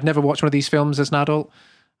 But I'd never watched one of these films as an adult,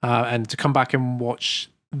 and to come back and watch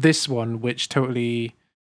this one, which totally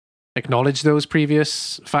acknowledged those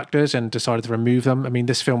previous factors and decided to remove them. I mean,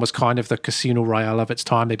 this film was kind of the Casino Royale of its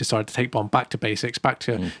time. They decided to take Bond back to basics, back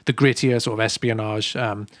to the grittier sort of espionage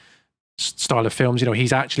style of films.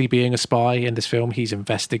 He's actually being a spy in this film. He's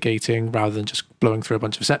investigating rather than just blowing through a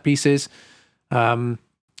bunch of set pieces. But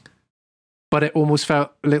it almost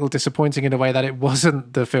felt a little disappointing in a way that it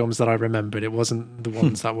wasn't the films that I remembered. It wasn't the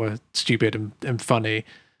ones that were stupid and funny.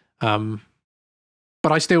 But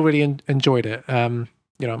I still really enjoyed it.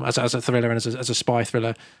 As a thriller and as a spy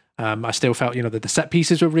thriller, I still felt, that the set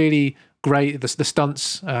pieces were really great. The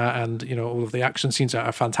stunts and, all of the action scenes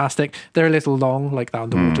are fantastic. They're a little long, like that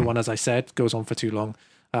underwater one, as I said, goes on for too long.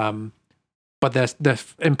 But they're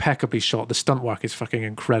impeccably shot. The stunt work is fucking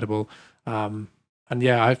incredible. And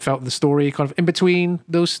yeah, I felt the story kind of in between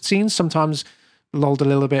those scenes sometimes lulled a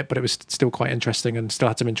little bit, but it was still quite interesting and still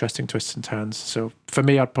had some interesting twists and turns. So for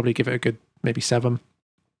me, I'd probably give it a good maybe 7.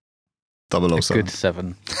 007. Good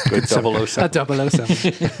 7. Good 007. A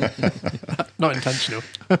 007. Not intentional.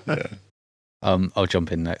 I'll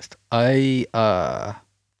jump in next. Where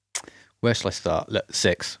shall I start?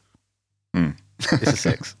 6. It's a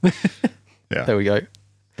 6. Yeah. There we go.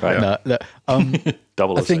 Right. No, look, 006.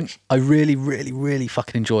 I think I really, really, really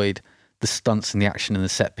fucking enjoyed the stunts and the action and the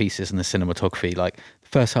set pieces and the cinematography. Like the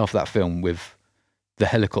first half of that film with the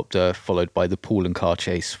helicopter followed by the pool and car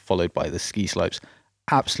chase, followed by the ski slopes.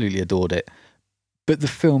 Absolutely adored it. But the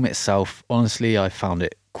film itself, honestly, I found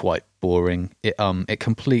it quite boring. It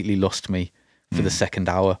completely lost me for the second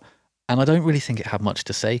hour. And I don't really think it had much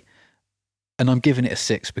to say. And I'm giving it a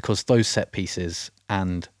 6 because those set pieces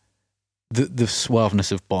and the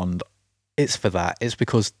suaveness of Bond, it's for that. It's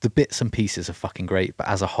because the bits and pieces are fucking great, but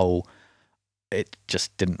as a whole, it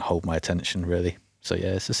just didn't hold my attention really. So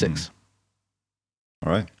yeah, it's a 6.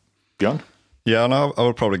 All right. Bjorn? Yeah, no, I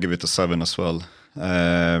would probably give it a 7 as well.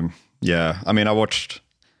 Yeah, I mean, I watched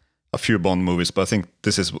a few Bond movies, but I think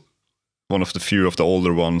this is one of the few of the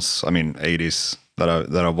older ones. I mean, 80s that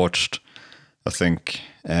I watched. I think.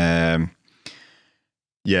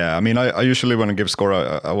 Yeah, I mean, I usually when I give score,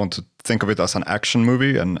 I want to think of it as an action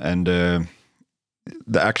movie, and the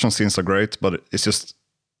action scenes are great, but it's just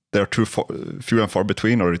they're too few and far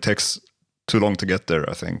between, or it takes too long to get there,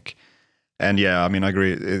 I think. And yeah, I mean, I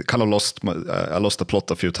agree. It kind of I lost the plot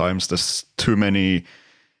a few times. There's too many,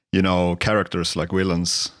 characters like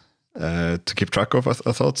villains to keep track of. I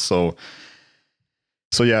thought so.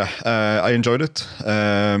 So yeah, I enjoyed it.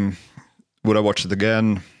 Would I watch it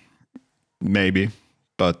again? Maybe,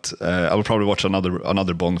 but I will probably watch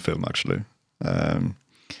another Bond film actually.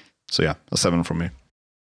 So yeah, a 7 from me.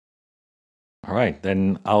 All right,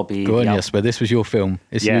 then I'll be... Go on, Jesper. This was your film.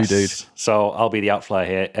 It's you, dude. So I'll be the outflier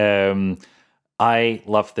here. I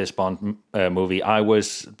love this Bond movie. I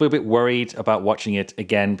was a little bit worried about watching it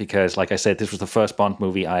again because, like I said, this was the first Bond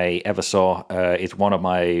movie I ever saw. It's one of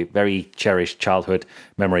my very cherished childhood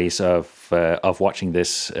memories of watching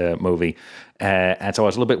this movie. And so I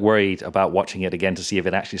was a little bit worried about watching it again to see if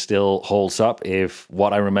it actually still holds up, if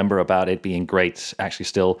what I remember about it being great actually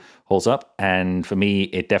still holds up. And for me,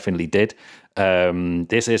 it definitely did.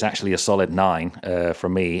 This is actually a solid 9 for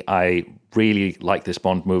me. I really like this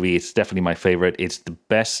Bond movie. It's definitely my favorite. It's the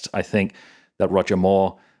best, I think, that Roger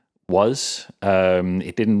Moore was.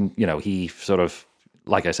 It didn't, he sort of,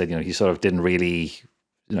 like I said, he sort of didn't really,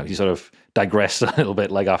 he sort of digressed a little bit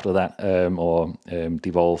like after that, or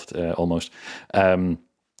devolved almost.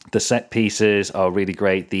 The set pieces are really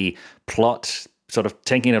great. The plot, sort of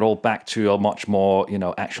taking it all back to a much more,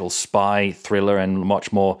 actual spy thriller and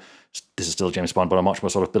much more, this is still James Bond, but a much more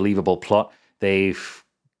sort of believable plot. They've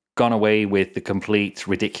gone away with the complete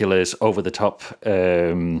ridiculous, over-the-top,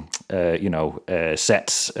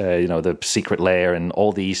 sets, the secret lair and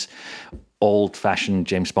all these old-fashioned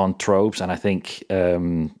James Bond tropes. And I think,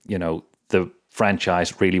 the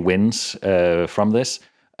franchise really wins from this.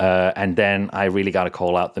 And then I really got to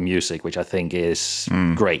call out the music, which I think is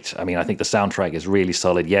great. I mean, I think the soundtrack is really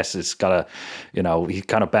solid. Yes, it's got he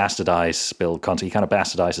kind of bastardized Bill Conti. He kind of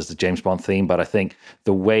bastardizes the James Bond theme, but I think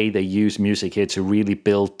the way they use music here to really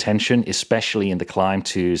build tension, especially in the climb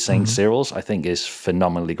to St. Cyril's, I think is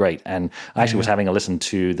phenomenally great. And I actually was having a listen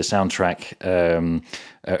to the soundtrack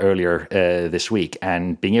earlier this week,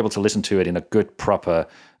 and being able to listen to it in a good, proper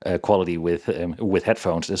quality with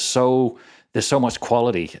headphones there's so much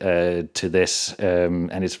quality to this,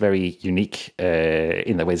 and it's very unique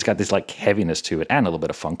in that way. It's got this like heaviness to it, and a little bit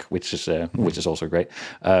of funk, which is also great.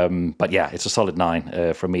 But yeah, it's a solid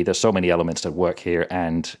 9 for me. There's so many elements that work here,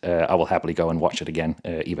 and I will happily go and watch it again,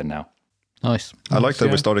 even now. Nice. I like that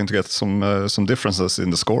we're starting to get some differences in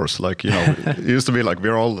the scores. Like it used to be like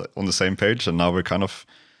we're all on the same page, and now we're kind of.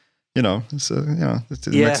 It makes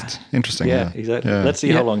it interesting. Yeah, exactly. Yeah. Let's see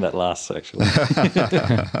how long that lasts, actually.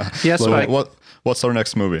 Yes. What's our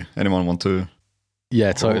next movie? Anyone want to?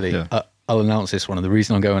 Yeah, totally. Yeah. I'll announce this one. And the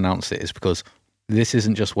reason I'm going to announce it is because this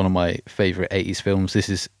isn't just one of my favorite 80s films. This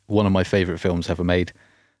is one of my favorite films ever made.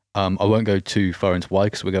 I won't go too far into why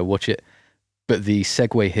because we'll go watch it. But the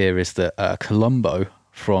segue here is that Columbo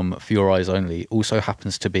from For Your Eyes Only also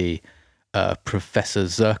happens to be Professor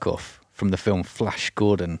Zirkov from the film Flash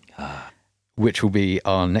Gordon, which will be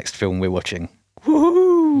our next film we're watching.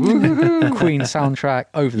 Woohoo! Queen soundtrack,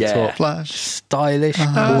 over the top, Flash, stylish,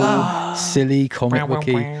 cool, silly, comic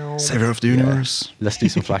booky, savior of the universe. Let's do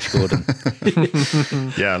some Flash Gordon.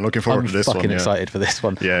 Yeah, looking forward to this one. I'm fucking excited for this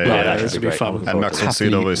one. Yeah, this will be fun. And Max von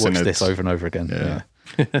Sydow is in it. This over and over again.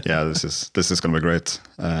 Yeah, this is going to be great.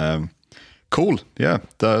 Cool. Yeah,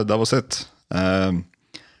 that was it.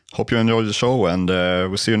 Hope you enjoyed the show, and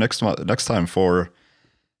we'll see you next time for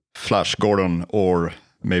Flash Gordon, or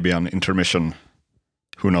maybe an intermission.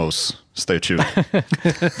 Who knows? Stay tuned.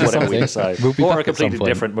 Whatever we decide. We'll be or back a completely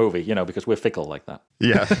different movie, because we're fickle like that.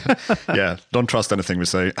 Yeah. Don't trust anything we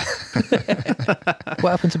say.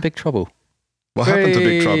 What happened to Big Trouble? What happened to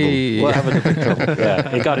Big Trouble? What happened to Big Trouble?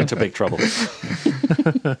 Yeah, it got into big trouble.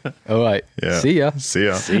 All right. Yeah. See ya. See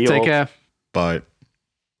ya. See you Take all. care. Bye.